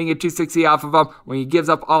overall hitting at 260 off of him. When he gives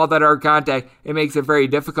up all that hard contact, it makes it very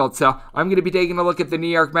difficult. So I'm going to be taking a look at the New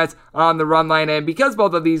York Mets on the run line, and because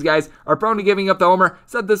both of these guys are prone to giving up the homer,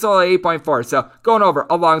 set this all at 8.4. So going over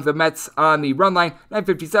along with the Mets on the run line,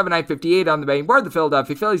 957, 958 on the betting board. The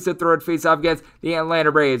Philadelphia Phillies sit the road face off against the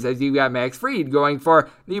Atlanta Braves, as you got Max Fried going for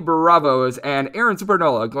the Bravos and Aaron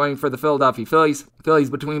Supernola going for the Philadelphia Phillies.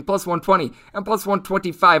 Phillies between plus 120 and plus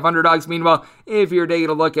 125 underdogs. Meanwhile, if you're taking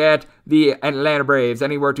a look at the Atlanta Braves,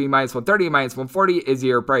 anywhere between minus 130 and minus 140 is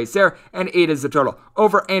your price there, and 8 is the total.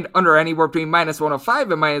 Over and under anywhere between minus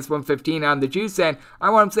 105 and minus 115 on the juice, and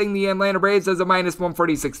I want to saying the Atlanta Braves as a minus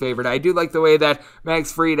 146 favorite. I do like the way that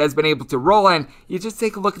Max Fried has been able to roll in. You just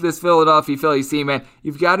take a look at this Philadelphia Phillies team, and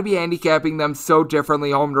you've got to be handicapping them so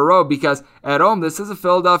differently home to road, because at home, this is a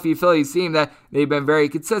Philadelphia Phillies team that they've been very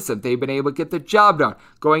consistent. They've been able to get the job done.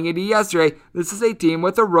 Going into yesterday, this is a team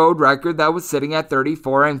with a road record that was sitting at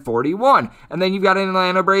 34-41. And then you've got an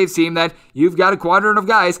Atlanta Braves team that you've got a quadrant of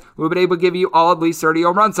guys who have been able to give you all at least 30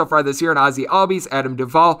 home runs so far this year. And Ozzie Albies, Adam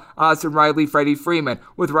Duvall, Austin Riley, Freddie Freeman.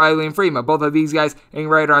 With Riley and Freeman, both of these guys hitting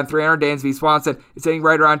right around 300. Dansby Swanson is hitting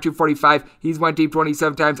right around 245. He's went deep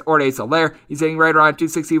 27 times. Ortiz Soler, he's hitting right around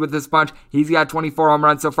 260 with this bunch. He's got 24 home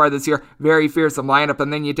runs so far this year. Very fearsome lineup.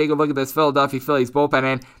 And then you take a look at this Philadelphia Phillies bullpen,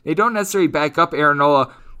 and they don't necessarily back up Aaron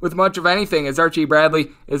Nola with much of anything, as Archie Bradley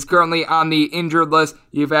is currently on the injured list.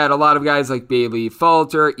 You've had a lot of guys like Bailey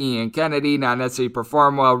Falter, Ian Kennedy, not necessarily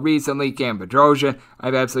perform well recently. Cam Bedrosian, I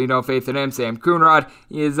have absolutely no faith in him. Sam Coonrod,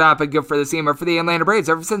 he has not been good for the team or for the Atlanta Braves.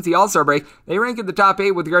 Ever since the All-Star break, they rank in the top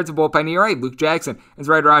 8 with regards to bullpen ERA. Luke Jackson is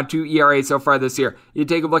right around 2 ERA so far this year. You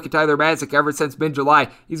take a look at Tyler Matzek, ever since mid-July,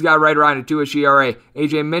 he's got right around a 2-ish ERA.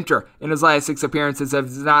 AJ Minter, in his last 6 appearances,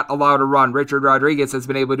 has not allowed a run. Richard Rodriguez has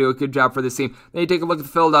been able to do a good job for this team. Then you take a look at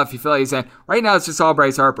the Philadelphia Phillies, and right now it's just all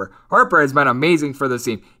Bryce Harper. Harper has been amazing for this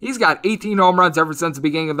team. He's got 18 home runs ever since the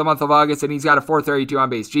beginning of the month of August, and he's got a .432 on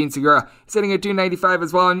base. Gene Segura sitting at 295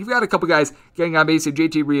 as well, and you've got a couple guys getting on base in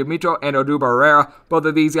JT Realmuto and Odubel Herrera. Both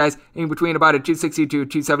of these guys in between about a 260 to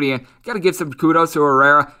 270, and got to give some kudos to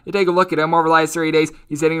Herrera. You take a look at him over the last 30 days,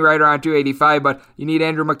 he's hitting right around 285, but you need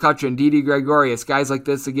Andrew McCutchen, Didi Gregorius, guys like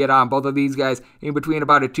this to get on. Both of these guys in between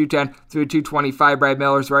about a 210 to a 225. Brad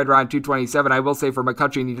Miller's right around 227. I will say for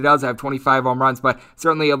McCutchen, he does have 25 home runs, but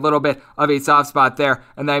certainly a little bit of a soft spot there.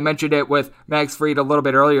 And I mentioned it with Max Fried a little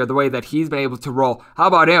bit earlier, the way that he's been able to roll. How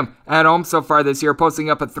about him at home so far this year,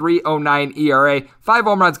 posting up a 3.09 ERA, 5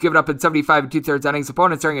 home runs given up in 75 2/3 innings,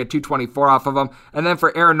 opponents starting at 224 off of him. And then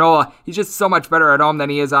for Aaron Nola, he's just so much better at home than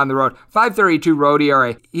he is on the road. 5.32 road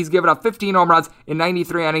ERA. He's given up 15 home runs in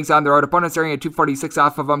 93 innings on the road, opponents starting at 246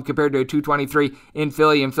 off of him compared to a 223 in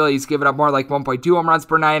Philly. And Philly's given up more like 1.2 home runs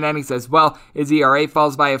per 9 innings as well. His ERA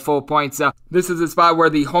falls by a full point. So this is a spot where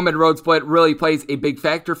the home and road split really plays a big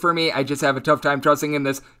factor for me. I just have a tough time trusting in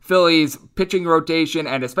this Phillies pitching rotation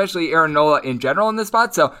and especially Aaron Nola in general in this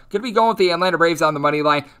spot. So could be going with the Atlanta Braves on the money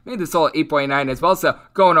line. Made this all at 8.9 as well, so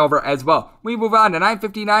going over as well. We move on to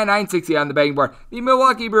 959, 960 on the betting board. The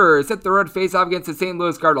Milwaukee Brewers hit the road to face off against the St.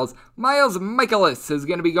 Louis Cardinals. Miles Michaelis is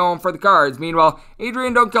going to be going for the Cards. Meanwhile,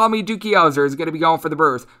 Adrian Don't Call Me Dookie Howser is going to be going for the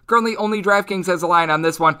Brewers. Currently, only DraftKings has a line on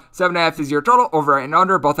this one. 7.5 is your total, over and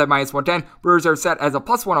under, both at minus 110. Brewers are set as a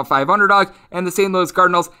plus 105 underdog, and the St. Louis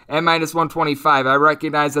Cardinals at minus 125. I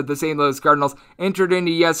recognize that the St. Louis Cardinals entered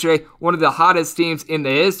into yesterday one of the hottest teams in the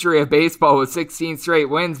history of baseball with 16 straight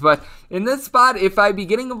wins, but in this spot, if I be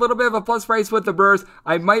getting a little bit of a plus price with the Brewers,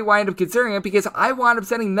 I might wind up considering it because I wound up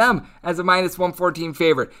setting them as a minus 114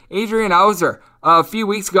 favorite. Adrian Hauser, a few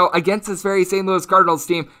weeks ago against this very St. Louis Cardinals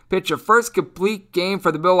team, pitched a first complete game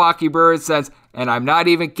for the Milwaukee Brewers since, and I'm not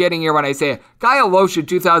even kidding here when I say it, Kyle Loesch in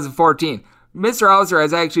 2014. Mr. Hauser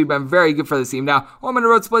has actually been very good for this team. Now, home and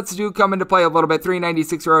road splits do come into play a little bit.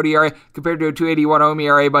 3.96 road ERA compared to a 2.81 home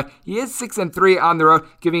ERA, but he is 6-3 on the road,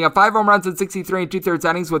 giving up 5 home runs in 63 and 2/3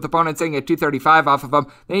 innings, with opponents sitting at 235 off of him.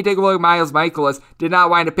 Then you take a look at Miles Mikolas. Did not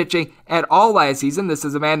wind up pitching at all last season. This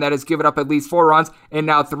is a man that has given up at least 4 runs in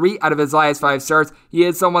now 3 out of his last 5 starts. He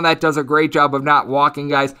is someone that does a great job of not walking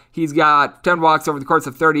guys. He's got 10 walks over the course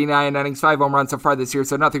of 39 innings, 5 home runs so far this year,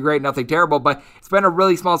 so nothing great, nothing terrible, but it's been a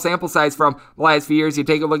really small sample size from the last few years. You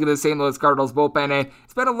take a look at the St. Louis Cardinals bullpen, and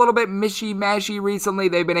it's been a little bit mishy-mashy recently.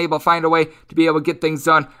 They've been able to find a way to be able to get things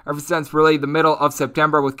done ever since really the middle of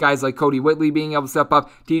September, with guys like Cody Whitley being able to step up.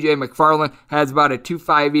 TJ McFarland has about a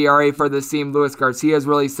 2.5 ERA for this team. Luis Garcia has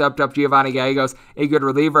really stepped up. Giovanni Gallegos, a good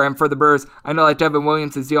reliever. And for the Brewers, I know that Devin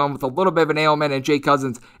Williams is dealing with a little bit of an ailment, and Jay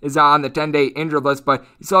Cousins is on the 10-day injured list, but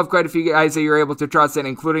you still have quite a few guys that you're able to trust in,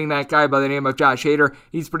 including that guy by the name of Josh Hader.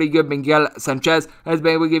 He's pretty good. Miguel Sanchez has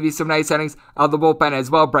been able to give you some nice innings out of the bullpen as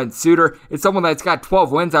well. Brent Suter is someone that's got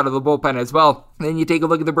 12 wins out of the bullpen as well. Then you take a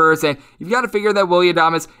look at the Brewers, and you've got to figure that Willy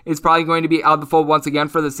Adames is probably going to be out of the fold once again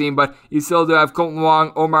for the team, but you still do have Colton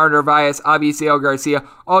Wong, Omar Narvaez, Avisail Garcia,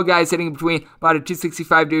 all guys hitting between about a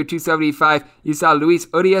 265 to a 275. You saw Luis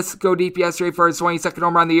Urias go deep yesterday for his 22nd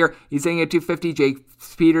home run of the year. He's hitting at 250. Jake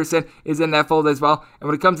Peterson is in that fold as well. And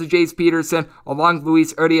when it comes to Jace Peterson, along with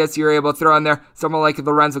Luis Urias, you're able to throw in there someone like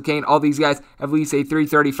Lorenzo Cain. All these guys have at least a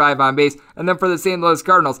 335 on base. And then for the St. Louis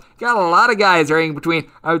Cardinals, got a lot of guys running between,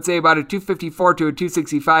 I would say, about a 254 to a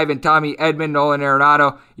 265 in Tommy Edman, Nolan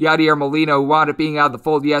Arenado, Yadier Molina, who wound up being out of the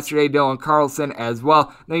fold yesterday, Dylan Carlson as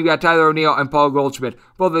well. Then you've got Tyler O'Neill and Paul Goldschmidt.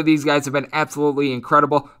 Both of these guys have been absolutely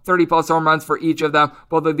incredible. 30-plus home runs for each of them.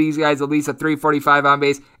 Both of these guys at least a 345 on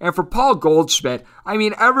base. And for Paul Goldschmidt, I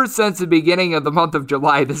mean, ever since the beginning of the month of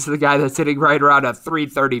July, this is the guy that's hitting right around a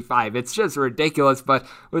 335. It's just ridiculous. But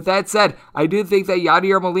with that said, I do think that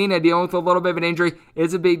Yadier Molina dealing with a little bit of an injury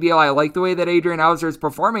is a big deal. I like the way that Adrian Hauser is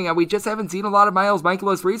performing, and we just haven't seen a lot of Miles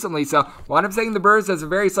Mikolas recently. So wound up saying the Brewers as a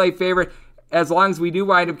very slight favorite. As long as we do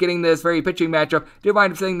wind up getting this very pitching matchup, do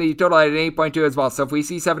wind up setting the total at an 8.2 as well. So if we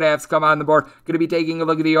see 7.5s come on the board, going to be taking a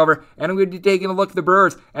look at the over, and I'm going to be taking a look at the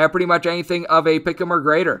Brewers at pretty much anything of a pick'em or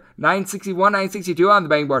greater. 961, 962 on the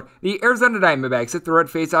betting board. The Arizona Diamondbacks hit the road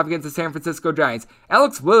face off against the San Francisco Giants.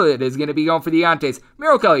 Alex Wood is going to be going for the Yankees.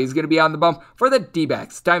 Merrill Kelly is going to be on the bump for the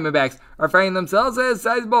D-backs. Diamondbacks are finding themselves as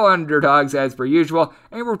sizable underdogs as per usual,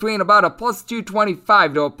 anywhere between about a plus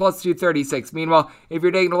 225 to a plus 236. Meanwhile, if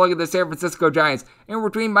you're taking a look at the San Francisco Giants, anywhere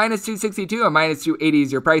between minus 262 and minus 280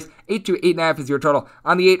 is your price. 8 to 8.5 is your total.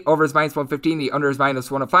 On the 8, over is minus 115. The under is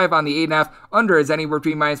minus 105. On the 8.5, under is anywhere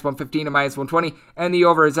between minus 115 and minus 120. And the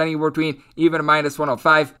over is anywhere between even and minus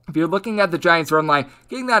 105. If you're looking at the Giants run line,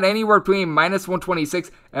 getting that anywhere between minus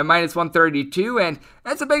 126 and minus 132. And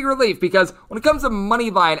that's a big relief, because when it comes to money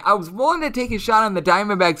line, I was willing to take a shot on the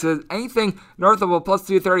Diamondbacks as anything north of a plus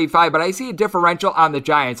 235, but I see a differential on the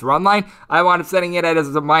Giants run line. I wound up setting it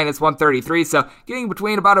as a minus 133, so getting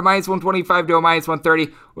between about a minus 125 to a minus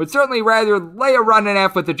 130 would certainly rather lay a run and a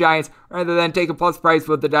half with the Giants rather than take a plus price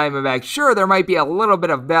with the Diamondbacks. Sure, there might be a little bit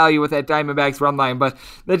of value with that Diamondbacks run line, but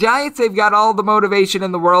the Giants, they've got all the motivation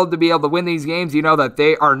in the world to be able to win these games. You know that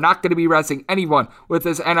they are not going to be resting anyone with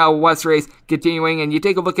this NL West race continuing. And you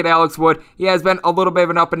take a look at Alex Wood, he has been a little bit of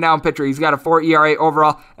an up and down pitcher. He's got a 4 ERA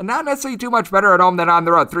overall, and not necessarily too much better at home than on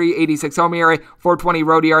the road. 3.86 home ERA, 4.20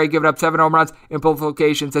 road ERA, giving up 7 home runs in both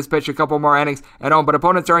locations. Has pitched a couple more innings at home, but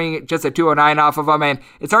opponents are just a 2.09 off of him, and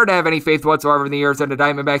it's hard to have any faith whatsoever in the Arizona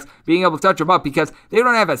Diamondbacks being able to touch them up, because they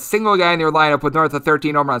don't have a single guy in their lineup with north of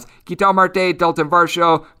 13 home runs. Ketel Marte, Dalton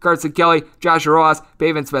Varsho, Carson Kelly, Josh Rojas,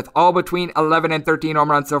 Pavin Smith, all between 11 and 13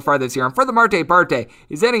 home runs so far this year. And for the Marte Parte,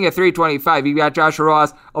 he's hitting at 325. You've got Josh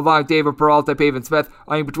Rojas along with David Peralta, Pavin Smith,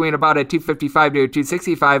 lying between about a 255 to a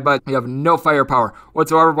 265, but you have no firepower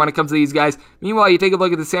whatsoever when it comes to these guys. Meanwhile, you take a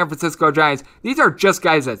look at the San Francisco Giants. These are just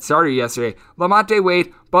guys that started yesterday. Lamonte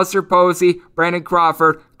Wade, Buster Posey, Brandon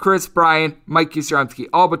Crawford, Chris Bryan, Mike Yastrzemski,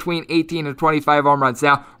 all between 18 and 25 home runs.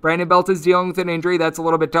 Now, Brandon Belt is dealing with an injury. That's a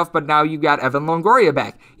little bit tough, but now you've got Evan Longoria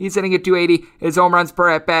back. He's sitting at 280. His home runs per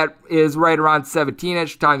at-bat is right around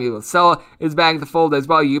 17-ish. Tommy Lasella is back in the fold as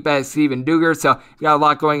well. You've got Steven Duger, so you've got a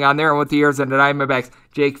lot going on there. And with the Arizona Diamondbacks,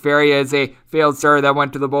 Jake Faria is a failed starter that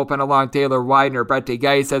went to the bullpen along Taylor Widener. Brett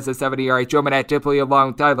Geis has a 70 ERA. Joe Manette Tipley along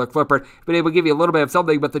with Tyler Clippard been able to give you a little bit of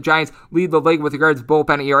something, but the Giants lead the league with regards to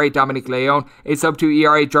bullpen ERA. Dominic Leone, a sub-2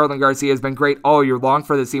 ERA. Jarlin Garcia has been great all year long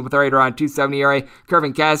for this team with right around 270 ERA.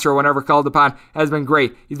 Kevin Castro, whenever called upon, has been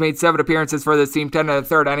great. He's made 7 appearances for this team, 10 in the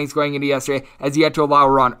third innings going into yesterday, has yet to allow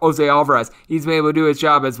a run. Jose Alvarez, he's been able to do his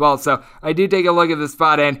job as well. So I do take a look at the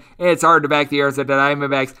spot, and it's hard to back the Arizona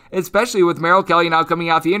Diamondbacks, especially with Merrill Kelly now coming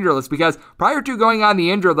coming off the injured list, because prior to going on the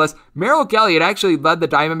injured list, Merrill Kelly had actually led the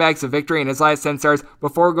Diamondbacks to victory in his last 10 starts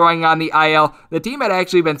before going on the IL. The team had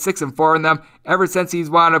actually been 6-4 in them. Ever since he's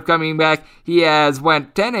wound up coming back, he has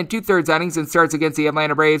went 10 2/3 innings in starts against the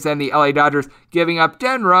Atlanta Braves and the LA Dodgers, giving up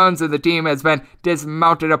 10 runs, and the team has been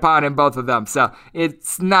dismounted upon in both of them. So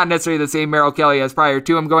it's not necessarily the same Merrill Kelly as prior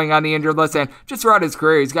to him going on the injured list, and just throughout his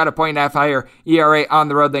career, he's got a 1.5 higher ERA on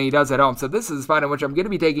the road than he does at home. So this is a spot in which I'm going to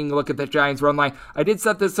be taking a look at the Giants run line. I did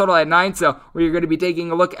set this total at 9, so we're going to be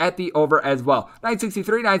taking a look at the over as well.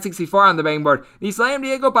 963, 964 on the betting board. The San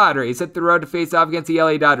Diego Padres hit the road to face off against the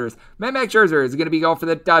LA Dodgers. Max Scherzer is going to be going for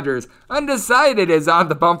the Dodgers. Undecided is on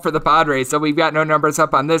the bump for the Padres, so we've got no numbers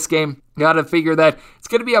up on this game. Gotta figure that it's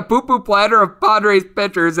going to be a poo-poo platter of Padres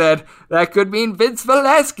pitchers, and that could mean Vince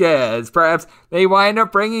Velasquez. Perhaps they wind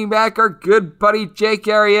up bringing back our good buddy Jake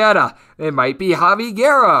Arrieta. It might be Javi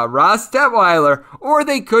Guerra, Ross Detweiler, or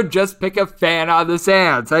they could just pick a fan out of the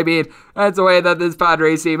stands. I mean, that's the way that this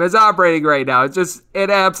Padres team is operating right now. It's just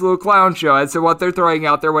an absolute clown show as to what they're throwing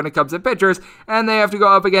out there when it comes to pitchers, and they have to go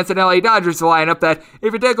up against an LA Dodgers lineup that,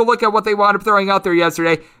 if you take a look at what they wound up throwing out there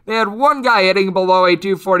yesterday, they had one guy hitting below a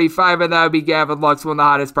 245, and that would be Gavin Lux, one of the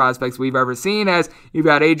hottest prospects we've ever seen, as you've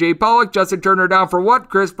got A.J. Pollock, Justin Turner down for what,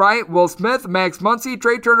 Chris Bryant, Will Smith, Max Muncy,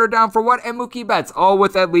 Trey Turner down for what, and Mookie Betts, all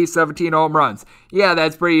with at least 17 home runs. Yeah,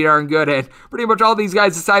 that's pretty darn good, and pretty much all these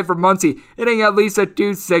guys aside from Muncy hitting at least a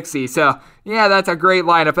 260, so yeah, that's a great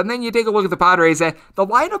lineup. And then you take a look at the Padres, and the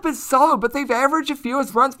lineup is solid, but they've averaged the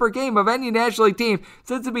fewest runs per game of any National League team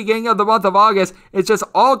since the beginning of the month of August. It's just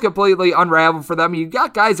all completely unraveled for them. You've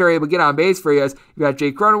got guys that are able to get on base for you. You've got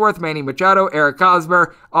Jake Cronenworth, Manny Machado, Eric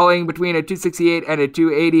Hosmer, all in between a 268 and a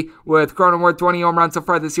 280, with Cronenworth 20 home runs so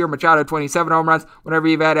far this year, Machado 27 home runs. Whenever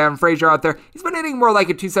you've had Adam Frazier out there, he's been hitting more like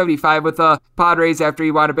a 275 with the Padres after he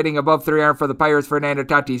wound up hitting above 300 for the Pirates. Fernando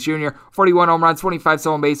Tatis Jr., 41 home runs, 25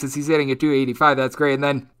 stolen bases. He's hitting a 285. That's great. And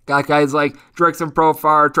then got guys like Drixon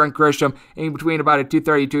Profar, Trent Grisham in between about a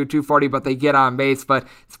 232, 240, but they get on base. But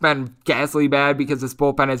it's been ghastly bad because this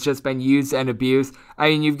bullpen has just been used and abused. I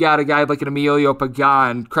mean, you've got a guy like an Emilio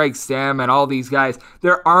Pagan, Craig Stam, and all these guys.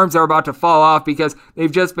 Their arms are about to fall off because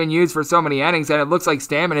they've just been used for so many innings, and it looks like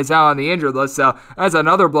Stammen is now on the injured list, so that's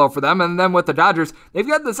another blow for them. And then with the Dodgers, they've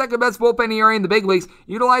got the second best bullpen ERA in the big leagues,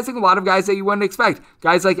 utilizing a lot of guys that you wouldn't expect.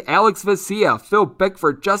 Guys like Alex Vesia, Phil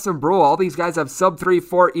Bickford, Justin Brule, all these guys have sub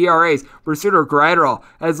 3.4 ERAs. Pursuiter Gratterall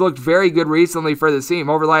has looked very good recently for the team.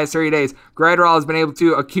 Over the last 30 days, Gratterall has been able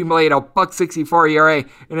to accumulate a .64 ERA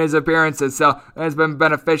in his appearances, so that has been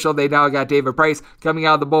beneficial. They now got David Price coming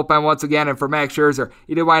out of the bullpen once again, and for Max Scherzer,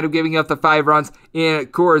 he did wind up giving up the 5 runs in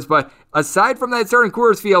Coors, but aside from that start in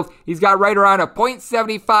Coors Field, he's got right around a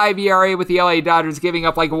 .75 ERA with the LA Dodgers, giving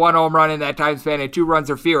up like 1 home run in that time span and 2 runs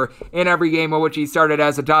or fewer in every game in which he started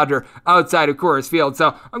as a Dodger outside of Coors Field.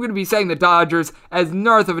 So I'm going to be saying the Dodgers as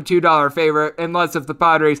north of a $2 favorite, unless if the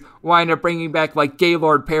Padres wind up bringing back like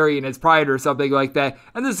Gaylord Perry in his pride or something like that.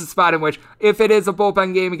 And this is a spot in which, if it is a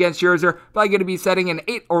bullpen game against Scherzer, probably going to be setting an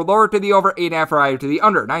 8 or lower to the over, 8.5 or higher to the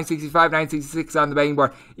under. 965, 966 on the betting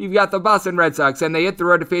board. You've got the Boston Red Sox, and they hit the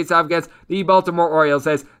road to face off against the Baltimore Orioles,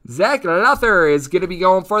 as Zach Luther is going to be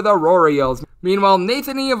going for the Royals. Meanwhile,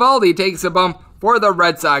 Nathan Eovaldi takes a bump for the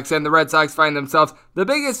Red Sox, and the Red Sox find themselves the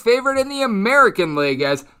biggest favorite in the American League,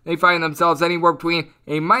 as they find themselves anywhere between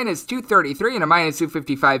a -233 and a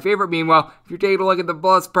 -255 favorite. Meanwhile, if you're taking a look at the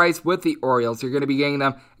plus price with the Orioles, you're going to be getting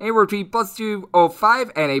them anywhere between +205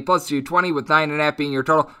 and a +220, with 9.5 being your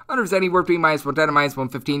total. Unders anywhere between -110 and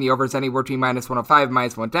 -115. The overs anywhere between -105 and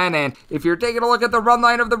 -110. And if you're taking a look at the run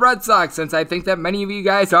line of the Red Sox, since I think that many of you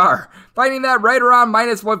guys are, finding that right around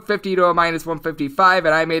 -150 to a -155,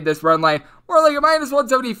 and I made this run line more like a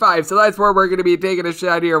 -175, so that's where we're going to be taking a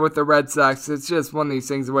shot here with the Red Sox. It's just one of these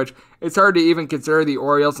things in which it's hard to even consider the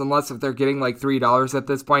Orioles unless if they're getting like $3 at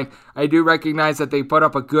this point. I do recognize that they put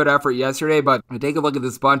up a good effort yesterday, but take a look at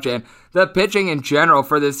this bunch, and the pitching in general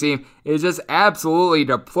for this team is just absolutely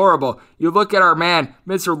deplorable. You look at our man,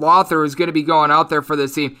 Mr. Lother, who's going to be going out there for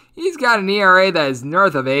this team. He's got an ERA that is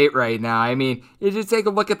north of 8 right now. I mean, you just take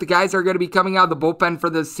a look at the guys that are going to be coming out of the bullpen for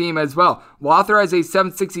this team as well. Lother has a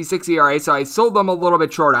 7.66 ERA, so I sold them a little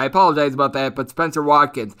bit short. I apologize about that, but Spencer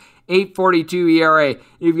Watkins, 8.42 ERA.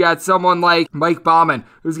 You've got someone like Mike Baumann,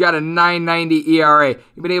 who's got a 9.90 ERA.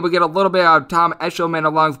 You've been able to get a little bit out of Tom Eshelman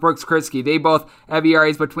along with Brooks Kriske. They both have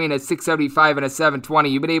ERAs between a 6.75 and a 7.20.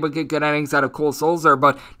 You've been able to get good innings out of Cole Sulzer,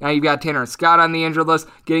 but now you've got Tanner Scott on the injured list.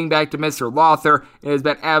 Getting back to Mr. Lother, it has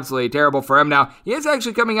been absolutely terrible for him. Now, he is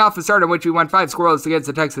actually coming off a start in which he went 5 scoreless against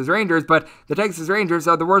the Texas Rangers, but the Texas Rangers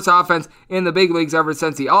are the worst offense in the big leagues ever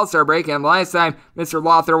since the All-Star break, and last time Mr.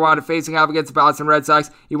 Lother wound up facing off against the Boston Red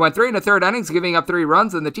Sox, he went 3 1/3 innings, giving up 3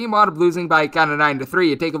 runs, and the team wound up losing by a count of 9-3.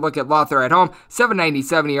 You take a look at Lothar at home,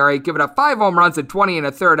 7.97 ERA, giving up 5 home runs in 20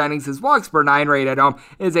 1/3 innings. His walks per 9 rate at home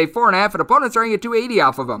is a 4.5, and opponents are getting 280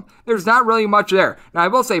 off of him. There's not really much there. Now, I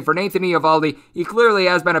will say for Nathan Eovaldi, he clearly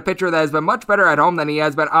has been a pitcher that has been much better at home than he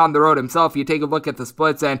has been on the road himself. You take a look at the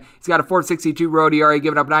splits, and he's got a 4.62 road ERA,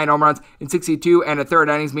 giving up 9 home runs in 62 1/3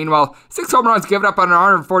 innings. Meanwhile, 6 home runs given up on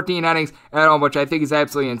 114 innings at home, which I think is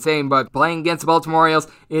absolutely insane. But playing against the Baltimore Orioles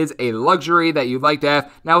is a luxury that you'd like to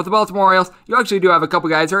have. Now, with the Baltimore Orioles, you actually do have a couple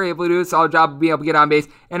guys who are able to do a solid job of being able to get on base,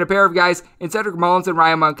 and a pair of guys in Cedric Mullins and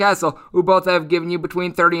Ryan Mountcastle, who both have given you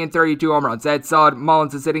between 30 and 32 home runs. That's solid.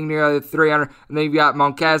 Mullins is sitting near 300, and then you've got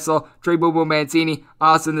Mountcastle, Trey Boo Boo Mancini,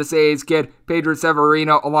 Austin the Says Kid, Pedro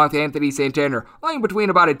Severino, along with Anthony Santander, lying between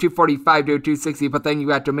about a 245 to a 260, but then you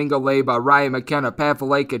got Domingo Leyba, Ryan McKenna, Pat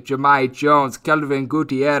Valeka, Jemai Jones, Kelvin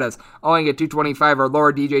Gutierrez, all at 225 or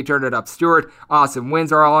lower. DJ Turn It Up Stewart, Austin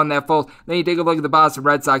Wins are all in that fold. Then you take a look at the Boston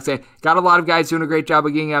Red Sox, and got a lot of guys doing a great job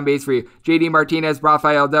of getting on base for you. JD Martinez,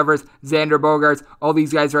 Rafael Devers, Xander Bogaerts, all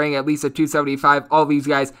these guys are hitting at least a 275. All these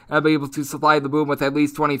guys have been able to supply the boom with at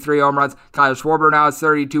least 23 home runs. Kyle Schwarber now has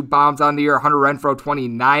 32 bombs on the year, Hunter Renfroe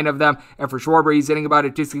 29 of them, and for Schwarber he's hitting about a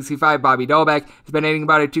 265. Bobby Dolbeck has been hitting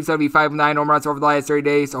about a 275 with 9 home runs over the last 30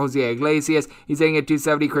 days. Jose Iglesias, he's hitting a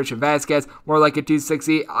 270. Christian Vasquez, more like a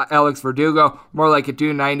 260. Alex Verdugo, more like a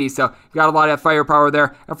 290. So got a lot of firepower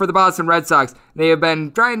there. And for the Boston Red Sox, they have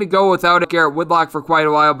been trying to go without Garrett Whitlock for quite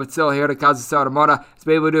a while, but still Hirokazu Sawamura has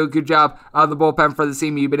been able to do a good job out of the bullpen for the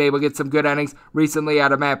team. You've been able to get some good innings recently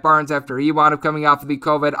out of Matt Barnes after he wound up coming off of the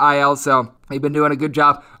COVID IL, so they've been doing a good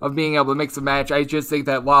job of being able to mix a match. I just think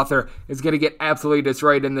that Lothar is going to get absolutely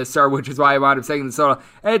destroyed in this start, which is why I wound up taking the total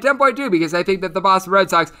at 10.2, because I think that the Boston Red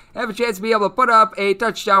Sox have a chance to be able to put up a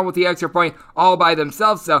touchdown with the extra point all by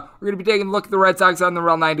themselves. So we're going to be taking a look at the Red Sox on the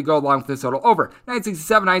round 9 to go along with this total over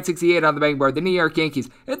 967, 968 on the betting board. The New York Yankees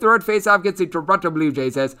hit the road face-off against the Toronto Blue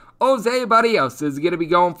Jays as Jose Barrios is going to be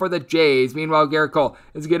going for the Jays. Meanwhile, Garrett Cole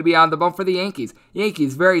is going to be on the bump for the Yankees.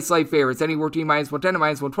 Yankees very slight favorites, anywhere between -110 and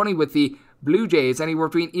 -120 with the Blue Jays anywhere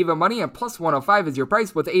between even money and +105 is your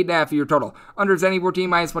price with 8.5 of your total. Unders anywhere between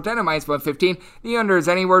 -110 and -115. The under is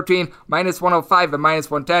anywhere between -105 and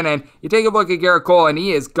 -110. And you take a look at Garrett Cole, and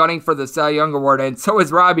he is gunning for the Cy Young Award, and so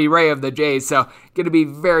is Robbie Ray of the Jays. So going to be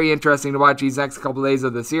very interesting to watch these next couple days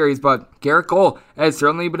of the series. But Garrett Cole has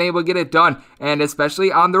certainly been able to get it done, and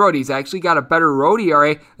especially on the road. He's actually got a better road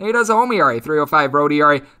ERA than he does a home ERA. 3.05 road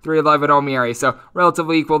ERA, 3.11 home ERA. So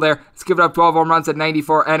relatively equal there. He's given up 12 home runs at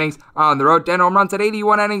 94 innings on the road, 10 home runs at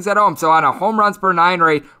 81 innings at home. So on a home runs per 9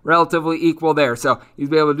 rate, relatively equal there. So he's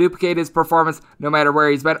been able to duplicate his performance no matter where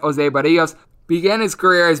he's been. Jose Barrios began his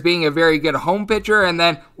career as being a very good home pitcher and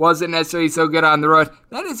then wasn't necessarily so good on the road.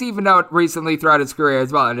 That has evened out recently throughout his career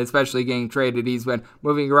as well, and especially getting traded. He's been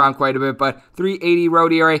moving around quite a bit, but 3.80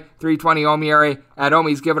 road ERA, 3.20 home ERA. At home,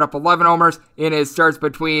 he's given up 11 homers in his starts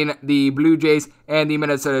between the Blue Jays and the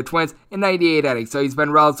Minnesota Twins in 98 innings, so he's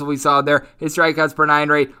been relatively solid there. His strikeouts per 9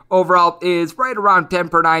 rate overall is right around 10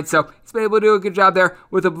 per 9, so he's been able to do a good job there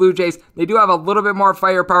with the Blue Jays. They do have a little bit more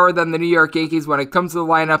firepower than the New York Yankees when it comes to the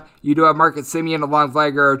lineup. You do have Marcus Semien along with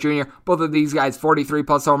Vlad Guerrero Jr. Both of these guys 43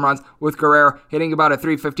 plus home runs, with Guerrero hitting about a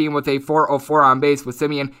 315 with a 404 on base, with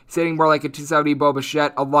Semien sitting more like a 270. Bo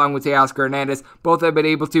Bichette along with Teoscar Hernandez both have been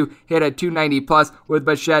able to hit a 290 plus, with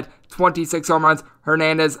Bichette 26 home runs,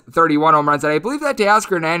 Hernandez 31 home runs, and I believe that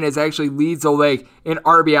Teoscar Hernandez actually leads the league in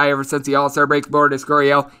RBI ever since the All-Star break. Lourdes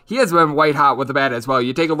Gurriel, he has been white hot with the bat as well.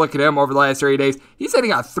 You take a look at him over the last 30 days, he's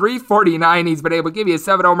hitting a 349. He's been able to give you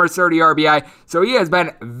 7 homers, 30 RBI, so he has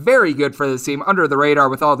been very good for this team, under the radar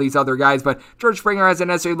with all these other guys. But George Springer hasn't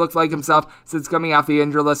necessarily looked like himself since coming off the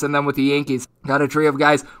injury list, and then with the Yankees, got a trio of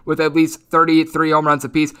guys with at least 33 home runs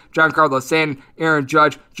apiece: Giancarlo Stanton, Aaron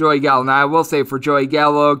Judge, Joey Gallo. Now I will say for Joey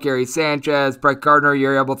Gallo, Gary Sanchez, Brett Gardner,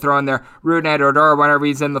 you're able to throw in there Rougned Odor whenever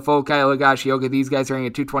he's in the full. Kyle Higashioka, these guys are hitting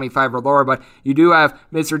at 225 or lower, but you do have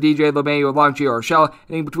Mr. DJ LeMahieu along Gio Urshela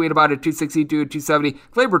hitting between about a 262 and 270.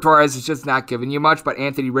 Gleyber Torres is just not giving you much, but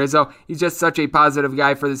Anthony Rizzo, he's just such a positive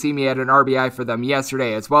guy for the team. He had an RBI for them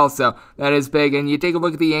yesterday as well, so that is big. And you take a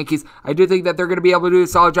look at the Yankees, I do think that they're going to be able to do a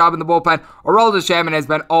solid job in the bullpen. Aroldis Chapman has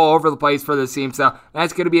been all over the place for this team, so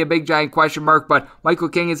that's going to be a big giant question mark, but Michael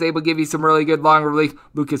King is able to give you some really good long relief.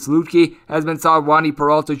 Lucas Lutke has been solid. Wandy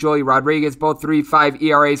Peralta, Joey Rodriguez, both 3.5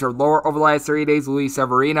 ERAs or lower over the last 3 days. Luis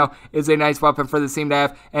Severino is a nice weapon for the team to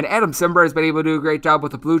have. And Adam Simber has been able to do a great job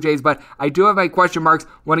with the Blue Jays, but I do have my question marks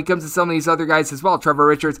when it comes to some of these other guys as well. Trevor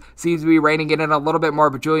Richards seems to be reining it in a little bit more,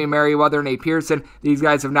 but Julian Merriweather, Nate Pearson, these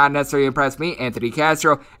guys have not necessarily impressed me. Anthony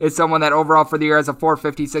Castro is someone that overall for the year has a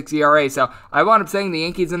 4.56 ERA, so I wound up saying the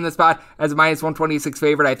Yankees in this spot as a minus 126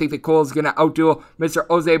 favorite. I think that Cole is going to outduel Mr.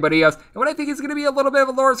 Jose Barrios, and what I think is going to be a little bit of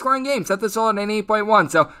a lower scoring game. Set this all at an 8.1,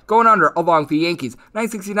 so going under along with the Yankees.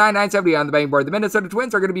 969, 970 on the betting board. The Minnesota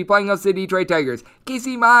Twins are going to be playing us the Detroit Tigers.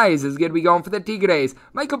 Casey Mize is going to be going for the Tigres.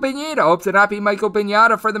 Michael Pineda hopes to not be Michael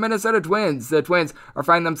Pineda for the Minnesota Twins. The Twins are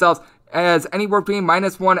finding themselves as anywhere between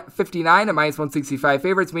minus 159 and minus 165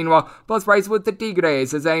 favorites. Meanwhile, plus price with the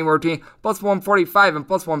Tigres is anywhere between plus 145 and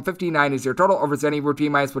plus 159 is your total. Over is anywhere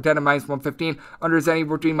between minus 110 and minus 115. Under is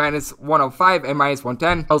anywhere between minus 105 and minus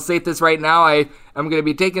 110. I'll state this right now. I am going to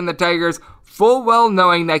be taking the Tigers full well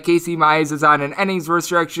knowing that Casey Mize is on an innings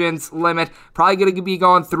restrictions limit. Probably going to be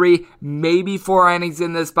going 3, maybe 4 innings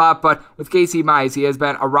in this spot, but with Casey Mize, he has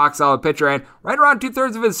been a rock solid pitcher, and right around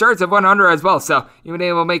 2/3 of his starts have went under as well, so you've been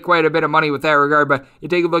able to make quite a bit of money with that regard. But you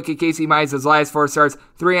take a look at Casey Mize's last 4 starts: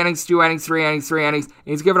 3 innings, 2 innings, 3 innings, 3 innings, and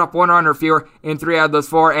he's given up 1 run or fewer in 3 out of those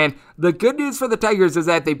 4, and the good news for the Tigers is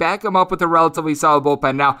that they back him up with a relatively solid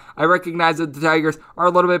bullpen. Now, I recognize that the Tigers are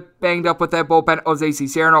a little bit banged up with that bullpen. Jose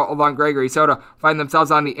Cicerno along Gregory Soto find themselves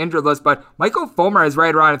on the injured list, but Michael Fulmer is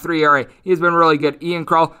right around a 3 ERA. He has been really good. Ian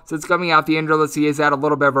Krall, since coming out the injured list, he has had a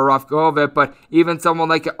little bit of a rough go of it, but even someone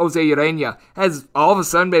like Jose Urena has all of a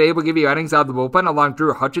sudden been able to give you innings out of the bullpen along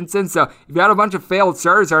Drew Hutchinson, so you've got a bunch of failed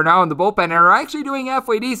starters that are now in the bullpen and are actually doing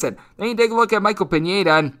halfway decent. Then you take a look at Michael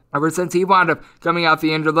Pineda, and ever since he wound up coming out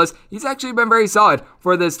the injured list, he's actually been very solid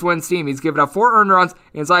for this Twins team. He's given up 4 earned runs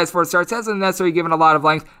in his last 4 starts. Hasn't necessarily given a lot of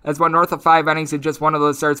length, has went north of 5 innings in just one of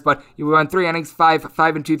those starts, but he went 3 innings, 5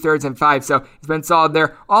 and 2/3 and 5, so he's been solid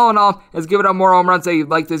there. All in all, has given up more home runs than you'd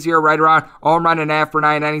like this year, right around a home run and a half per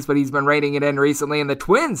 9 innings, but he's been rating it in recently, and the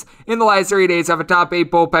Twins in the last 3 days have a top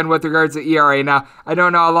 8 bullpen with regards to ERA. Now, I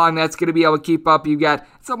don't know how long that's going to be able to keep up. You've got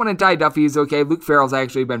someone in Ty Duffy who's okay. Luke Farrell's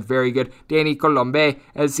actually been very good. Danny Colombe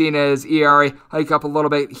has seen his ERA hike up a little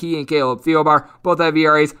bit. He and Caleb Thielbar both have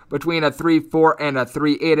ERAs between a 3.4 and a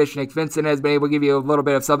 3.8-ish. Nick Vincent has been able to give you a little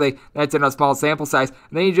bit of something that's in a small sample size.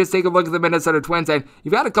 And then you just take a look at the Minnesota Twins, and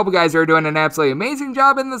you've got a couple guys that are doing an absolutely amazing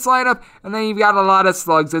job in this lineup, and then you've got a lot of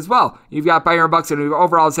slugs as well. You've got Byron Buxton, who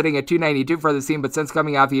overall is hitting at 292 for the team, but since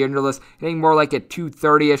coming off the injured list, hitting more like at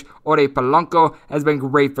 230-ish. Ore Polanco has been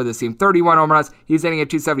great for the team. 31 home runs. He's hitting at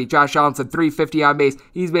 270. Josh Allenson, 350 on base.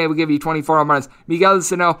 He's been able to give you 24 home runs. Miguel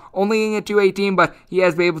Sano, only hitting at 218, but he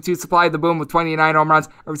has been able to supply the boom with 29 home runs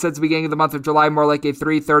ever since the beginning of the month of July, more like a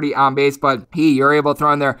 330 on base, but you're able to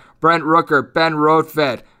throw in there Brent Rooker, Ben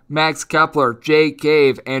Rotfed, Max Kepler, Jay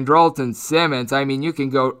Cave, and Drolton Simmons. I mean, you can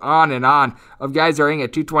go on and on of guys that are hitting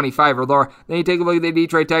at 225 or lower. Then you take a look at the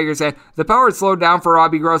Detroit Tigers, and the power has slowed down for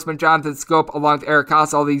Robbie Grossman, Jonathan Scope, along with Eric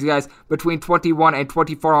Haas, all these guys between 21 and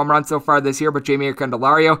 24 home runs so far this year, but Jamie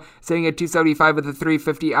Candelario sitting at 275 with a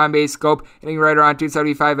 350 on-base. Scope hitting right around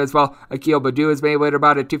 275 as well. Akil Baddoo has been able to hit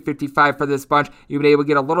about a 255 for this bunch. You've been able to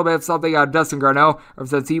get a little bit of something out of Dustin Garneau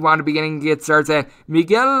since he wanted to beginning to get starts, and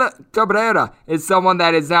Miguel Cabrera is someone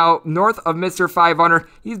that is now north of Mr. 500.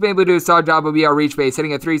 He's been able to do a solid job of BL reach base,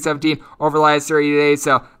 hitting at 317 over the last 30 days,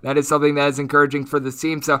 so that is something that is encouraging for the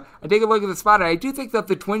team. So I take a look at the spot, and I do think that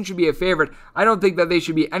the Twins should be a favorite. I don't think that they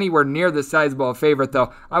should be anywhere near the sizable favorite,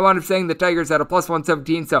 though. I wound up saying the Tigers at a plus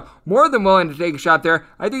 117, so more than willing to take a shot there.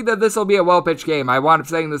 I think that this will be a well-pitched game. I wound up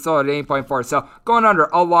saying this all at 8.4, so going under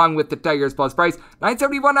along with the Tigers plus price.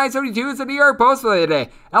 971, 972 is the New York Post for the day.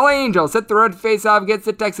 LA Angels hit the road to face off against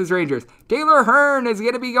the Texas Rangers. Taylor Hearn is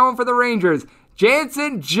going to be going for the Rangers.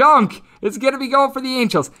 Jansen Junk is going to be going for the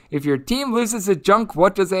Angels. If your team loses to Junk,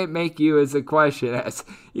 what does that make you is the question. As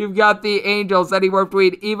you've got the Angels anywhere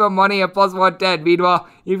between even money and plus 110. Meanwhile,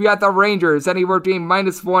 you've got the Rangers anywhere between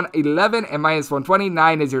minus 111 and minus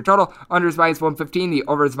 129 is your total. Under is minus 115. The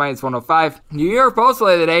over is minus 105. New York Post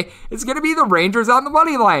play today is going to be the Rangers on the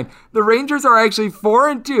money line. The Rangers are actually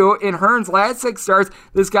 4-2 in Hearn's last 6 starts.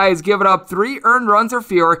 This guy has given up 3 earned runs or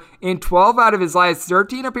fewer in 12 out of his last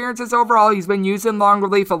 13 appearances overall. He's been used in long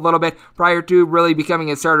relief a little bit prior to really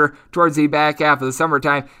becoming a starter towards the back half of the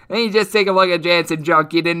summertime. And you just take a look at Jansen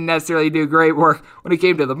Junk. He didn't necessarily do great work when it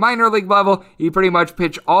came to the minor league level. He pretty much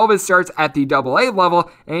pitched all of his starts at the AA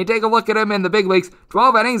level. And you take a look at him in the big leagues,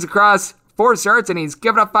 12 innings across 4 starts, and he's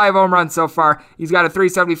given up 5 home runs so far. He's got a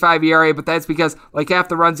 3.75 ERA, but that's because like half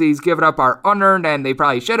the runs he's given up are unearned, and they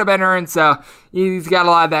probably should have been earned, so he's got a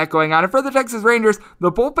lot of that going on. And for the Texas Rangers,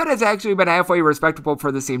 the bullpen has actually been halfway respectable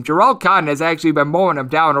for this team. Jarrell Cotton has actually been mowing him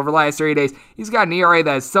down over the last 3 days. He's got an ERA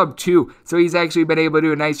that is sub-2, so he's actually been able to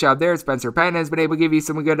do a nice job there. Spencer Penn has been able to give you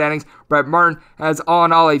some good innings. Brett Martin has all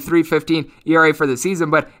in all a 3.15 ERA for the season,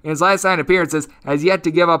 but in his last 9 appearances has yet to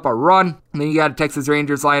give up a run. And then you got a Texas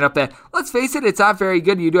Rangers lineup that, let's face it, it's not very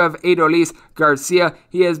good. You do have Adolis Garcia.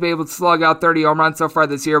 He has been able to slug out 30 home runs so far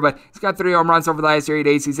this year, but he's got 3 home runs over the last 3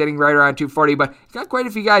 days. He's hitting right around 240, but he's got quite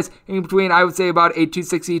a few guys in between, I would say, about a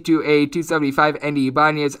 260 to a 275. Andy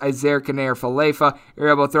Ibanez, Isaiah Caner-Falefa. You're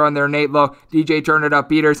able to throw in there Nate Lowe, DJ Turn It Up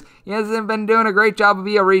Peters. He hasn't been doing a great job of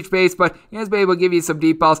being a reach base, but he has been able to give you some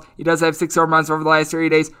deep balls. He does have 6 home runs over the last 3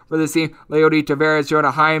 days for this team. Leody Taveras,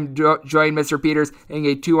 Jonah Heim joined Mr. Peters in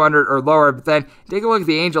a 200 or lower, but then take a look at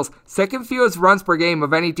the Angels. Second fewest runs per game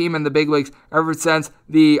of any team in the big leagues ever since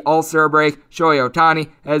the All-Star break. Shohei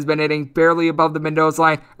Ohtani has been hitting barely above the Mendoza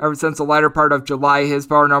line ever since the latter part of July. His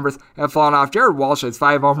power numbers have fallen off. Jared Walsh has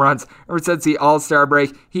 5 home runs ever since the All-Star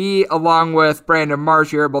break. He, along with Brandon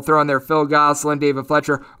Marsh, you're able to throw in there Phil Gosselin, David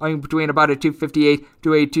Fletcher, owing between about a 258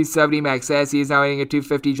 to a 270. Max Sassy is now hitting a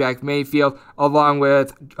 250. Jack Mayfield, along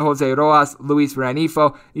with Jose Rojas, Luis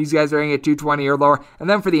Ranifo. These guys are hitting at 220 or lower. And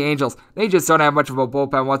then for the Angels, they just don't have much of a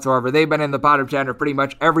bullpen whatsoever. They've been in the bottom 10 of pretty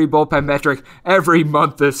much every bullpen metric every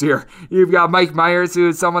month this year. You've got Mike Myers, who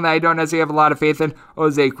is someone that I don't necessarily have a lot of faith in.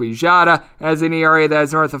 Jose Quijada has an ERA that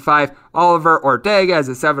is north of 5. Oliver Ortega has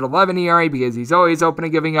a 7.11 ERA because he's always open to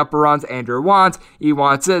giving up runs. Andrew wants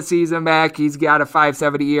this season back. He's got a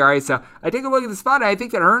 5.70 ERA. So I take a look at the spot, and I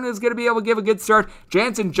think that Hearn is going to be able to give a good start.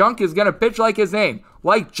 Jansen Junk is going to pitch like his name,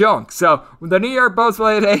 like junk. So the New York Post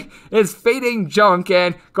play today is fading junk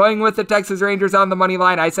and going with the Texas Rangers on the money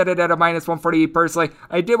line. I set it at a minus 148 personally.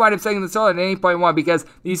 I did wind up setting the total at 8.1 because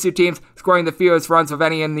these two teams scoring the fewest runs of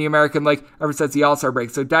any in the American League ever since the All-Star break.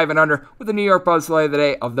 So diving under with the New York Post play of the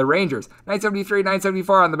day of the Rangers. 973,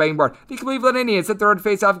 974 on the betting board. The Cleveland Indians hit the road to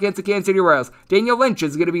face off against the Kansas City Royals. Daniel Lynch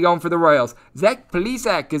is going to be going for the Royals. Zach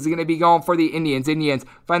Plesac is going to be going for the Indians. Indians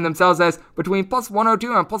find themselves as between plus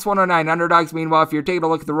 102 and plus 109 underdogs. Meanwhile, if you're taking a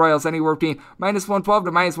look at the Royals, anywhere between minus 112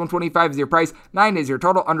 to minus 125 is your price. 9 is your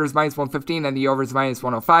total. Under is minus 115 and the over is minus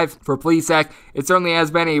 105. For Plesac, it certainly has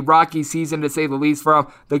been a rocky season to say the least for him.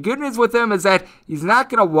 The good news with him is that he's not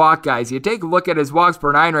going to walk guys. You take a look at his walks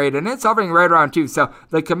per 9 rate and it's hovering right around 2. So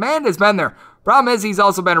the command has been there. Problem is, he's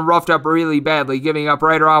also been roughed up really badly, giving up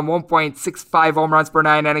right around 1.65 home runs per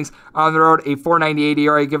 9 innings. On the road, a 4.98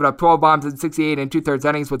 ERA, giving up 12 bombs in 68 and 2/3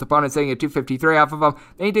 innings, with opponents hitting at 253 off of him.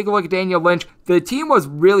 Then you take a look at Daniel Lynch. The team was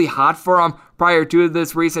really hot for him prior to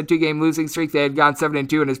this recent 2-game losing streak. They had gone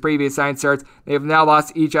 7-2 in his previous 9 starts. They have now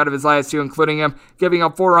lost each out of his last 2, including him giving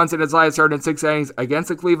up 4 runs in his last start in 6 innings against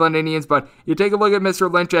the Cleveland Indians. But you take a look at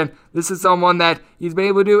Mr. Lynch, and this is someone that he's been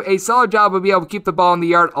able to do a solid job of being able to keep the ball in the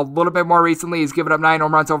yard a little bit more recently. He's given up 9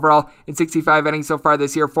 home runs overall in 65 innings so far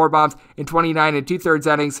this year, 4 bombs in 29 and 2/3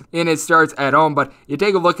 innings in his starts at home. But you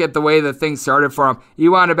take a look at the way that things started for him. He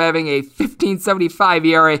wound up having a 15.75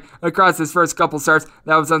 ERA across his first couple starts.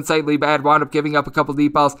 That was unsightly bad. Wound up giving up a couple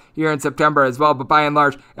deep balls here in September as well. But by and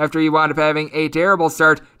large, after he wound up having a terrible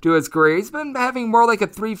start to his career, he's been having more like a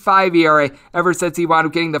 3.5 ERA ever since he wound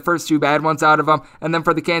up getting the first 2 bad ones out of him. And then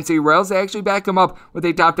for the Kansas City Royals, they actually back him up with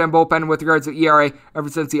a top 10 bullpen with regards to ERA ever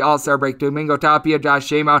since the All-Star break. Domingo Tapia, Josh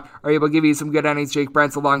Shamount are able to give you some good innings. Jake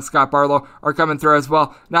Brentz along Scott Barlow are coming through as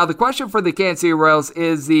well. Now the question for the Kansas City Royals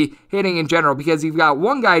is the hitting in general, because you've got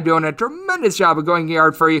one guy doing a tremendous job of going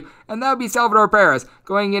yard for you, and that would be Salvador Perez.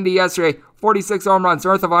 Going into yesterday, 46 home runs,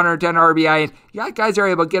 north of 110 RBI, and you got guys that are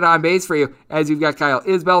able to get on base for you, as you've got Kyle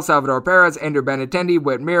Isbell, Salvador Perez, Andrew Benintendi,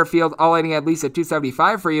 Whit Merrifield, all hitting at least a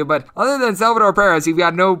 275 for you. But other than Salvador Perez, you've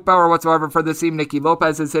got no power whatsoever for this team. Nicky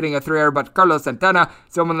Lopez is hitting a 300, but Carlos Santana,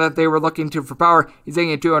 someone that they were looking to for power, he's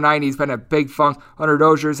hitting at 209. He's been a big funk. Hunter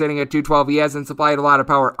Dozier's hitting at 212. He hasn't supplied a lot of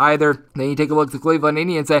power either. Then you take a look at the Cleveland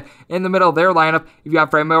Indians, and in the middle of their lineup, you've got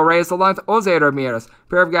Franmil Reyes along with Jose Ramirez.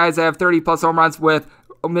 Pair of guys that have 30-plus home runs, with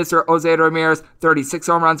Mr. Jose Ramirez, 36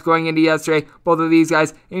 home runs going into yesterday. Both of these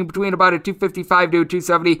guys in between about a 255 to a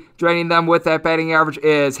 270. Joining them with that batting average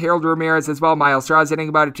is Harold Ramirez as well. Miles Strauss hitting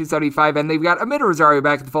about a 275, and they've got Amid Rosario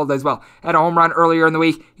back at the fold as well. Had a home run earlier in the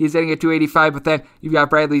week. He's hitting at 285, but then you've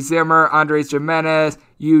got Bradley Zimmer, Andres Jimenez,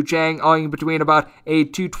 Yu Chang, all in between about a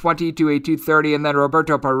 220 to a 230, and then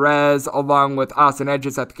Roberto Perez along with Austin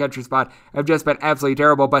Edges at the catcher spot have just been absolutely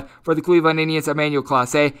terrible. But for the Cleveland Indians, Emmanuel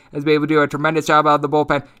Clase has been able to do a tremendous job out of the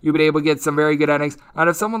bullpen. You've been able to get some very good innings out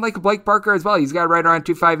of someone like Blake Parker as well. He's got right around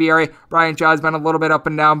 2.5 ERA. Brian Shaw's been a little bit up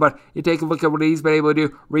and down, but you take a look at what he's been able to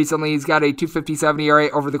do recently. He's got a 2.57 ERA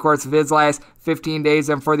over the course of his last 15 days,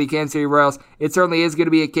 and for the Kansas City Royals, it certainly is going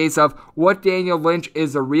to be a case of what Daniel Lynch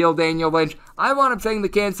is the real Daniel Lynch. I wound up saying the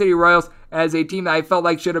Kansas City Royals as a team that I felt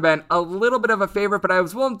like should have been a little bit of a favorite, but I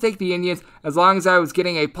was willing to take the Indians as long as I was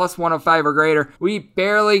getting a plus 105 or greater. We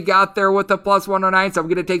barely got there with the plus 109, so I'm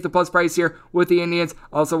going to take the plus price here with the Indians.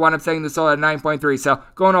 Also wound up setting the sold at 9.3, so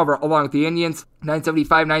going over along with the Indians.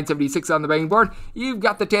 975, 976 on the betting board. You've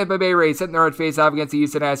got the Tampa Bay Rays hitting their road face-off against the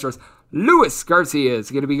Houston Astros. Luis Garcia is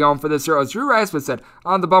going to be going for the Astros. Drew Rasmussen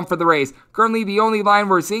on the bump for the Rays. Currently, the only line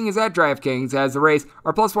we're seeing is at DraftKings, as the Rays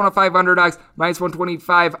are plus 105 underdogs, minus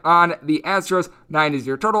 125 on the Astros. 9 is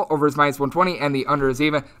your total, over is minus 120, and the under is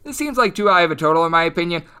even. This seems like too high of a total, in my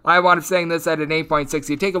opinion. I wound up saying this at an 8.6.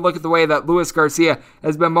 You take a look at the way that Luis Garcia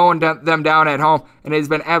has been mowing them down at home, and it has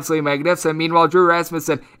been absolutely magnificent. Meanwhile, Drew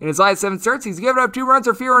Rasmussen, in his last 7 starts, he's given up 2 runs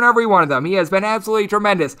or fewer in every one of them. He has been absolutely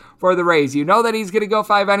tremendous for the Rays. You know that he's going to go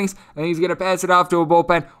 5 innings, and he's going to pass it off to a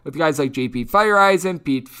bullpen with guys like JP Fireeisen,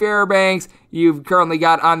 Pete Fairbanks. You've currently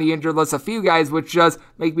got on the injured list a few guys, which does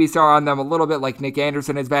make me star on them a little bit, like Nick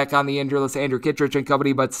Anderson is back on the injured list, Andrew Kittredge and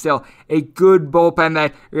company, but still a good bullpen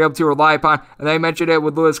that you're able to rely upon. And I mentioned it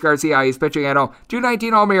with Luis Garcia. He's pitching at home.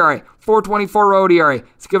 219 home ERA, 424 road ERA.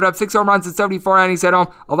 He's given up 6 home runs in 74 innings at home,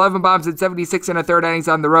 11 bombs in 76 and a third innings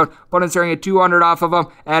on the road. Opponents throwing at 200 off of him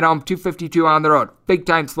at home, 252 on the road. Big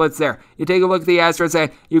time splits there. You take a look at the Astros,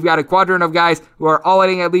 and you've got a quadrant of guys who are all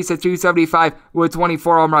hitting at least at 275 with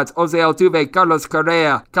 24 home runs. Jose Altuve, Carlos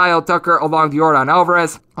Correa, Kyle Tucker, along with Yordan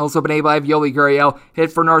Alvarez. Also been able to have Yoli Gurriel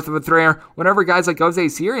hit for north of a 300. Whenever guys like Jose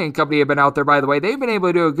Siri and company have been out there, by the way, they've been able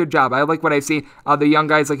to do a good job. I like what I've seen of the young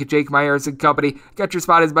guys like Jake Myers and company. Catcher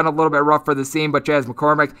spot has been a little bit rough for the team, but Chas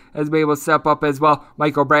McCormick has been able to step up as well.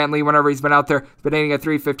 Michael Brantley, whenever he's been out there, has been hitting at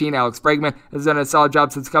 315. Alex Bregman has done a solid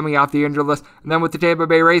job since coming off the injured list. And then with the Tampa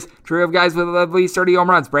Bay Rays, trio of guys with at least 30 home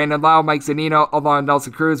runs. Brandon Lau, Mike Zunino, along with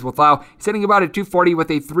Nelson Cruz. With Lau, he's hitting about a 240 with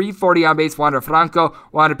a 340 on base. Wander Franco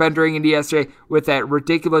wound up entering into yesterday with that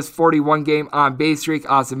ridiculous 41 game on base streak.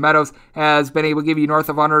 Austin Meadows has been able to give you north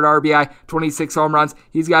of 100 RBI, 26 home runs.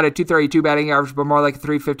 He's got a 232 batting average, but more like a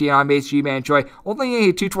 350 on base. G-Man Choi only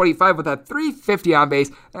a 225 with a 350 on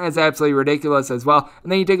base. That is absolutely ridiculous as well.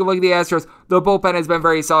 And then you take a look at the Astros. The bullpen has been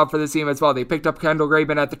very solid for this team as well. They picked up Kendall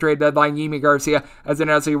Graveman at the trade deadline. Yimi Garcia hasn't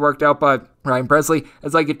necessarily worked out, but Ryan Presley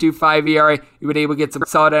has like a 2.5 ERA. You've been able to get some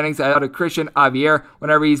solid innings out of Christian Javier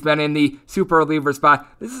whenever he's been in the super reliever spot.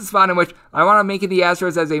 This is a spot in which I want to make it the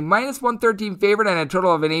Astros as a minus 113 favorite and a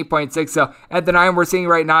total of an 8.6. So at the 9 we're seeing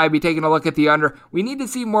right now, I'd be taking a look at the under. We need to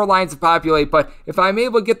see more lines to populate, but if I'm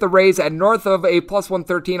able to get the Rays at north of a plus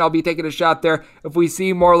 113, I'll be taking a shot there. If we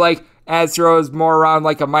see more like Astros more around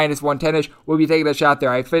like a minus 110-ish, we'll be taking a shot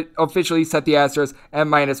there. I officially set the Astros at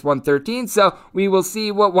minus 113, so we will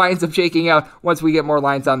see what winds up shaking out once we get more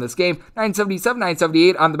lines on this game. 977,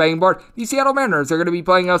 978 on the betting board. The Seattle Mariners are going to be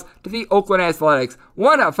playing us to the Oakland Athletics.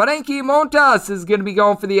 Frankie Montas is going to be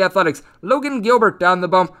going for the Athletics. Logan Gilbert down the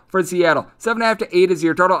bump for Seattle. 7.5 to 8 is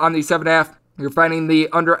your total on the 7.5. You're finding the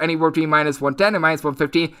under anywhere between minus 110 and minus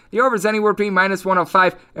 115. The over is anywhere between minus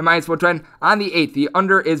 105 and minus 110. On the 8th, the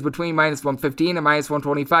under is between minus 115 and minus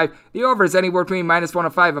 125. The over is anywhere between minus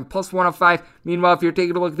 105 and plus 105. Meanwhile, if you're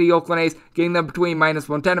taking a look at the Oakland A's, getting them between minus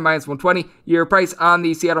 110 and minus 120, your price on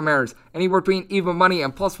the Seattle Mariners anywhere between even money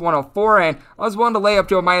and plus 104. And I was willing to lay up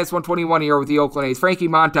to a minus 121 here with the Oakland A's. Frankie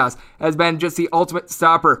Montas has been just the ultimate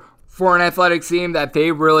stopper for an Athletics team that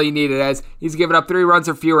they really needed, as he's given up 3 runs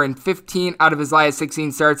or fewer in 15 out of his last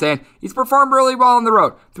 16 starts, and he's performed really well on the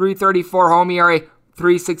road. 334 home ERA,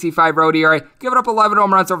 365 road ERA, giving up 11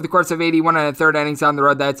 home runs over the course of 81 and a third innings on the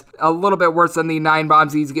road. That's a little bit worse than the 9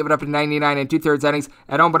 bombs he's given up in 99 and 2/3 innings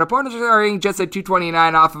at home, but opponents are hitting just at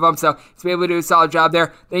 229 off of him, so he's been able to do a solid job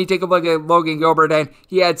there. Then you take a look at Logan Gilbert, and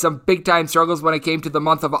he had some big time struggles when it came to the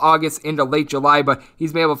month of August into late July, but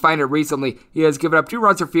he's been able to find it recently. He has given up 2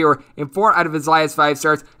 runs or fewer in 4 out of his last 5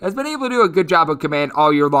 starts, has been able to do a good job of command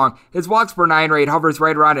all year long. His walks per 9 rate hovers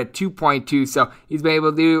right around at 2.2, so he's been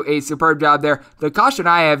able to do a superb job there. The caution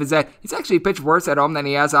I have is that he's actually pitched worse at home than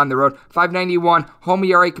he has on the road. 591 home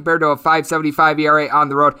ERA compared to a 575 ERA on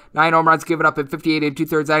the road. 9 home runs given up in 58 and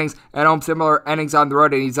 2/3 innings at home. Similar innings on the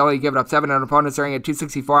road, and he's only given up 7, and opponents are at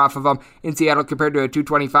 264 off of him in Seattle compared to a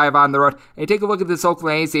 225 on the road. And you take a look at this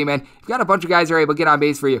Oakland A's team, and you've got a bunch of guys who are able to get on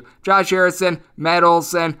base for you. Josh Harrison, Matt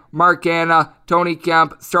Olson, Mark Hanna, Tony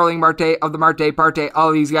Kemp, Sterling Marte of the Marte Parte, all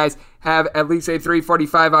of these guys have at least a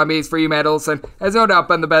 345 on base for you. Matt Olson has no doubt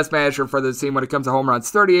been the best manager for this team when it comes to home runs.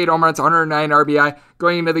 38 home runs, 109 RBI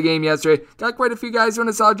going into the game yesterday. Got quite a few guys doing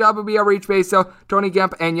a solid job of BR reach base, so Tony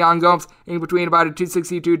Kemp and Jan Gomes in between about a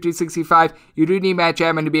 262, 265. You do need Matt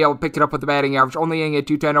Chapman to be able to pick it up with the batting average, only hitting at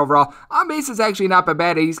 210 overall. On base is actually not been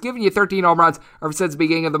bad. He's given you 13 home runs ever since the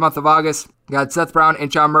beginning of the month of August. Got Seth Brown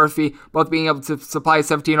and Sean Murphy both being able to supply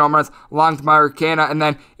 17 home runs along with Mark Canna. And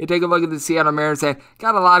then you take a look at the Seattle Mariners and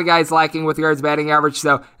got a lot of guys lacking with regards to batting average,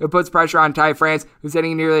 so it puts pressure on Ty France, who's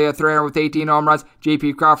hitting nearly a 300 with 18 home runs,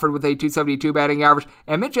 JP Crawford with a 272 batting average,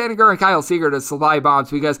 and Mitch Haniger and Kyle Seager to supply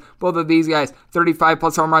bombs, because both of these guys, 35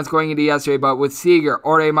 plus home runs going into yesterday, but with Seager,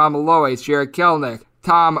 Ore Mamalois, Jared Kelnick,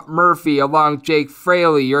 Tom Murphy, along Jake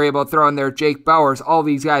Fraley, you're able to throw in there Jake Bowers, all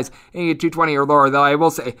these guys hitting at 220 or lower, though I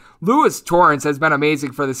will say Luis Torrens has been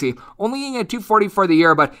amazing for the team, only hitting at 240 for the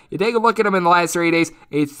year, but you take a look at him in the last 3 days,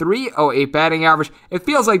 a 308 batting average. It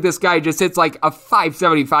feels like this guy just hits like a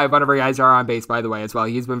 575 whenever guys are on base, by the way, as well.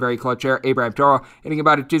 He's been very clutch here. Abraham Toro hitting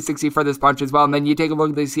about a 260 for this bunch as well, and then you take a look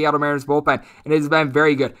at the Seattle Mariners bullpen, and it has been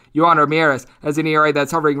very good. Yohan Ramirez has an ERA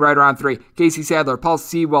that's hovering right around 3. Casey Sadler, Paul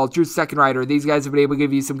Sewell, Drew Steckenrider, these guys have been able to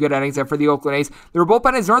give you some good innings, and for the Oakland A's, their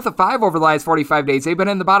bullpen is north of 5 over the last 45 days. They've been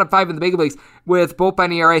in the bottom 5 in the big leagues with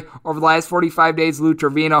bullpen ERA over the last 45 days. Lou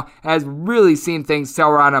Trevino has really seen things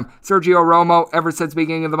sour on him. Sergio Romo, ever since the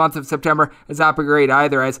beginning of the month of September, has not been great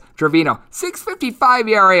either, as Trevino, 6.55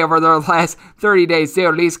 ERA over the last 30 days.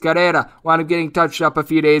 Theo Luis Carrera wound up getting touched up a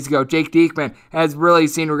few days ago. Jake Diekman has really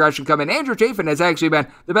seen regression come in. Andrew Chafin has actually been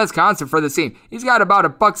the best constant for the team. He's got about a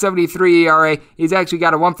 .73 ERA. He's actually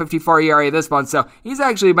got a 1.54 ERA this month, so he's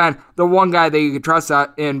actually been the one guy that you can trust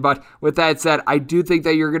in. But with that said, I do think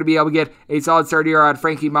that you're going to be able to get a solid start here out of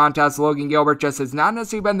Frankie Montas. Logan Gilbert just has not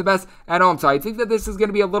necessarily been the best at home, so I think that this is going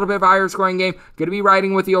to be a little bit of a higher scoring game. Going to be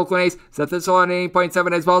riding with the Oakland A's. Set this all at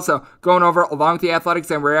 8.7 as well, so going over along with the Athletics,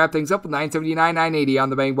 and we're wrap things up with 979, 980 on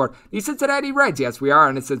the betting board. The Cincinnati Reds, yes, we are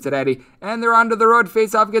in Cincinnati, and they're onto the road to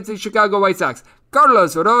face off against the Chicago White Sox.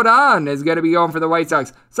 Carlos Rodon is going to be going for the White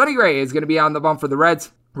Sox. Sonny Gray is going to be on the bump for the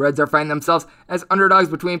Reds. Reds are finding themselves as underdogs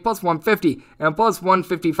between plus 150 and plus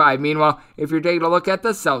 155. Meanwhile, if you're taking a look at the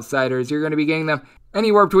Southsiders, you're going to be getting them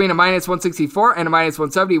anywhere between a minus 164 and a minus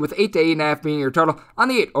 170, with 8 to 8.5 being your total. On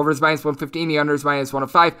the 8, over is minus 115, the under is minus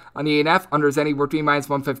 105. On the 8.5, under is anywhere between minus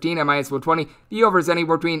 115 and minus 120. The over is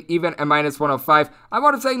anywhere between even and minus 105. I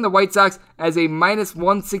want to say the White Sox as a minus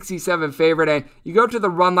 167 favorite, and you go to the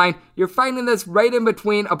run line, you're finding this right in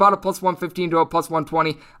between about a plus 115 to a plus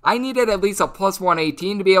 120. I needed at least a plus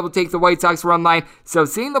 118 to be able to take the White Sox run line, so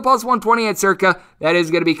seeing the plus 120 at circa, that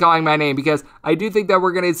is going to be calling my name, because I do think that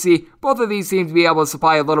we're going to see both of these teams be able to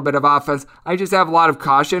supply a little bit of offense. I just have a lot of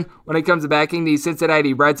caution when it comes to backing the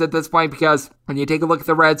Cincinnati Reds at this point, because when you take a look at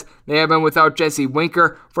the Reds, they have been without Jesse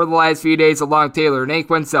Winker for the last few days along Taylor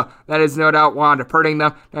Naquin, so that is no doubt wound up hurting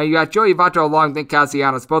them. Now you got Joey Votto along Nick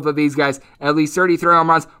Castellanos, both of these guys at least 33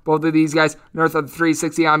 home runs, both of these guys north of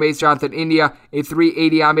 360 on base. Jonathan India, a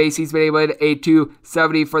 380 on base. He's been able to hit a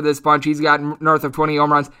 270 for this bunch. He's got north of 20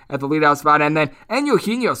 home runs at the leadoff spot, and then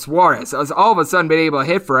Eugenio Suarez has all of a sudden been able to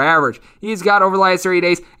hit for average. He's got over the last 30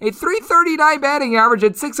 days a 339 batting average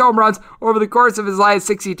and 6 home runs over the course of his last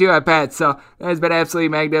 62 at bats, so that has been absolutely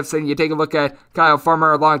magnificent. You take a look at Kyle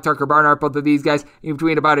Farmer along Tucker Barnhart, both of these guys in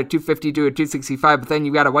between about a 250 to a 265, but then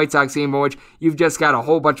you've got a White Sox team in which you've just got a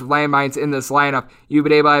whole bunch of landmines in this lineup. You've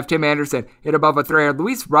been able to have Tim Anderson hit above a 300.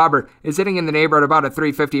 Luis Robert is hitting in the neighborhood about a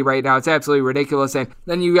 350 right now. It's absolutely ridiculous, and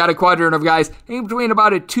then you got a quadrant of guys in between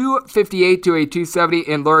about a 258 to a 270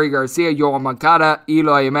 in Lori Garcia, Yoel Moncada,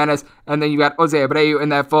 Eloy Jimenez, and then you got Jose Abreu in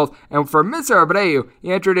that fold. And for Mr. Abreu,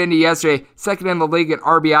 he entered into yesterday second in the league in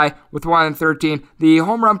RBI with 113. The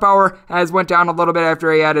home run power has went down a little bit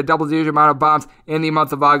after he had a double-digit amount of bombs in the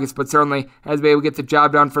month of August, but certainly has been able to get the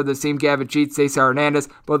job done for the team. Gavin Sheets, Cesar Hernandez,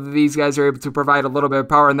 both of these guys are able to provide a little bit of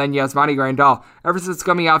power. And then Yasmani Grandal, ever since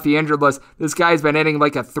coming off the injured list, this guy's been hitting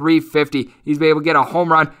like a 350. He's been able to get a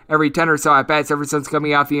home run every 10 or so at bats ever since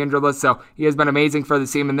coming off the injured list, so he has been amazing for the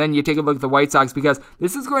team. And then you take a look at the White Sox, because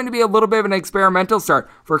this is going to be a little bit of an experimental start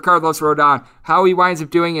for Carlos Rodon. How he winds up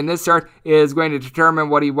doing in this start is going to determine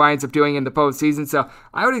what he winds up doing in the postseason, so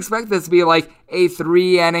I would expect this to be like a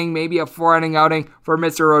 3-inning, maybe a 4-inning outing for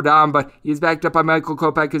Mr. Rodon, but he's backed up by Michael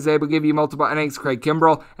Kopech, who's able to give you multiple innings. Craig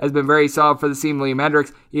Kimbrell has been very solid for the team. Liam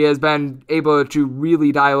Hendricks, he has been able to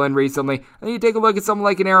really dial in recently. And you take a look at someone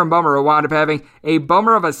like an Aaron Bummer, who wound up having a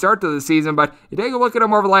bummer of a start to the season, but you take a look at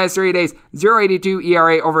him over the last 30 days, 0.82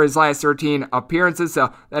 ERA over his last 13 appearances,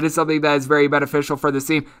 so that is something that is very beneficial for the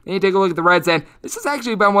team. Then you take a look at the Reds, and this has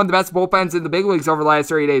actually been one of the best bullpens in the big leagues over the last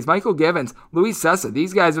 30 days. Michael Givens, Luis Sessa,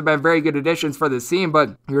 these guys have been very good additions for this team,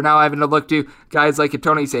 but you're now having to look to guys like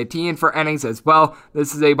Tony Santillan for innings as well.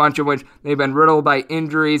 This is a bunch in which they've been riddled by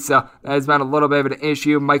injuries, so that has been a little bit of an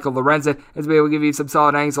issue. Michael Lorenzen has been able to give you some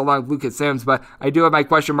solid innings along with Lucas Sims, but I do have my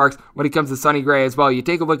question marks when it comes to Sonny Gray as well. You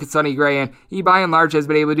take a look at Sonny Gray, and he by and large has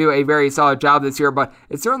been able to do a very solid job this year, but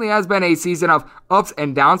it certainly has been a season of ups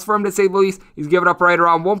and downs for him, to say the least. He's given up right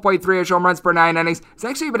around 1.3 home runs per 9 innings. He's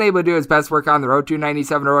actually been able to do his best work on the road,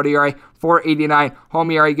 297 road ERA, 489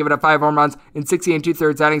 home ERA, giving up 5 home runs in 60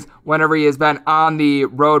 2/3 innings whenever he has been on the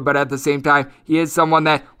road, but at the same time, he is someone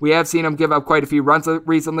that we have seen him give up quite a few runs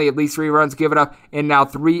recently, at least 3 runs given up in now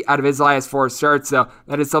 3 out of his last 4 starts, so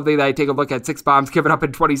that is something that I take a look at. 6 bombs given up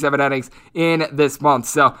in 27 innings in this month,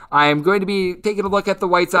 so I am going to be taking a look at the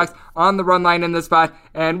White Sox on the run line in this spot,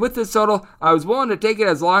 and with this total, I was willing to take it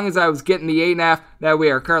as long as I was getting the 8.5 that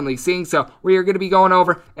we are currently seeing, so we are going to be going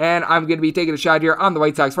over, and I'm going to be taking a shot here on the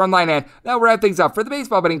White Sox run line, and that will wrap things up for the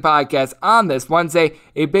Baseball Betting Podcast on this Wednesday.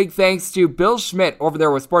 A big thanks to Bill Schmidt over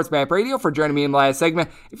there with Sports Map Radio for joining me in the last segment.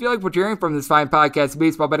 If you like what you're hearing from this fine podcast, the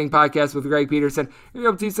Baseball Betting Podcast with Greg Peterson, you're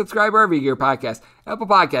able to subscribe wherever you get your podcast. Apple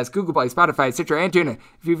Podcasts, Google Play, Spotify, Stitcher, and TuneIn.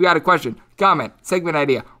 If you've got a question, comment, segment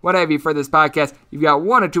idea, what have you for this podcast, you've got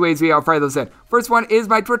one of 2 ways we fire those in. First one is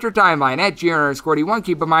my Twitter timeline at GR_D1.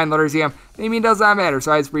 Keep in mind, letters EM, naming does not matter,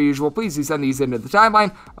 so as per usual, please do send these into the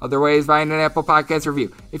timeline. Other ways, find an Apple Podcast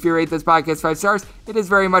review. If you rate this podcast 5 stars, it is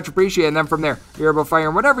very much appreciated, and then from there, you're able to fire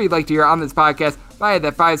in whatever you'd like to hear on this podcast via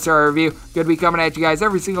that 5-star review. Going to be coming at you guys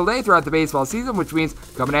every single day throughout the baseball season, which means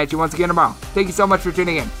coming at you once again tomorrow. Thank you so much for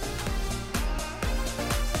tuning in.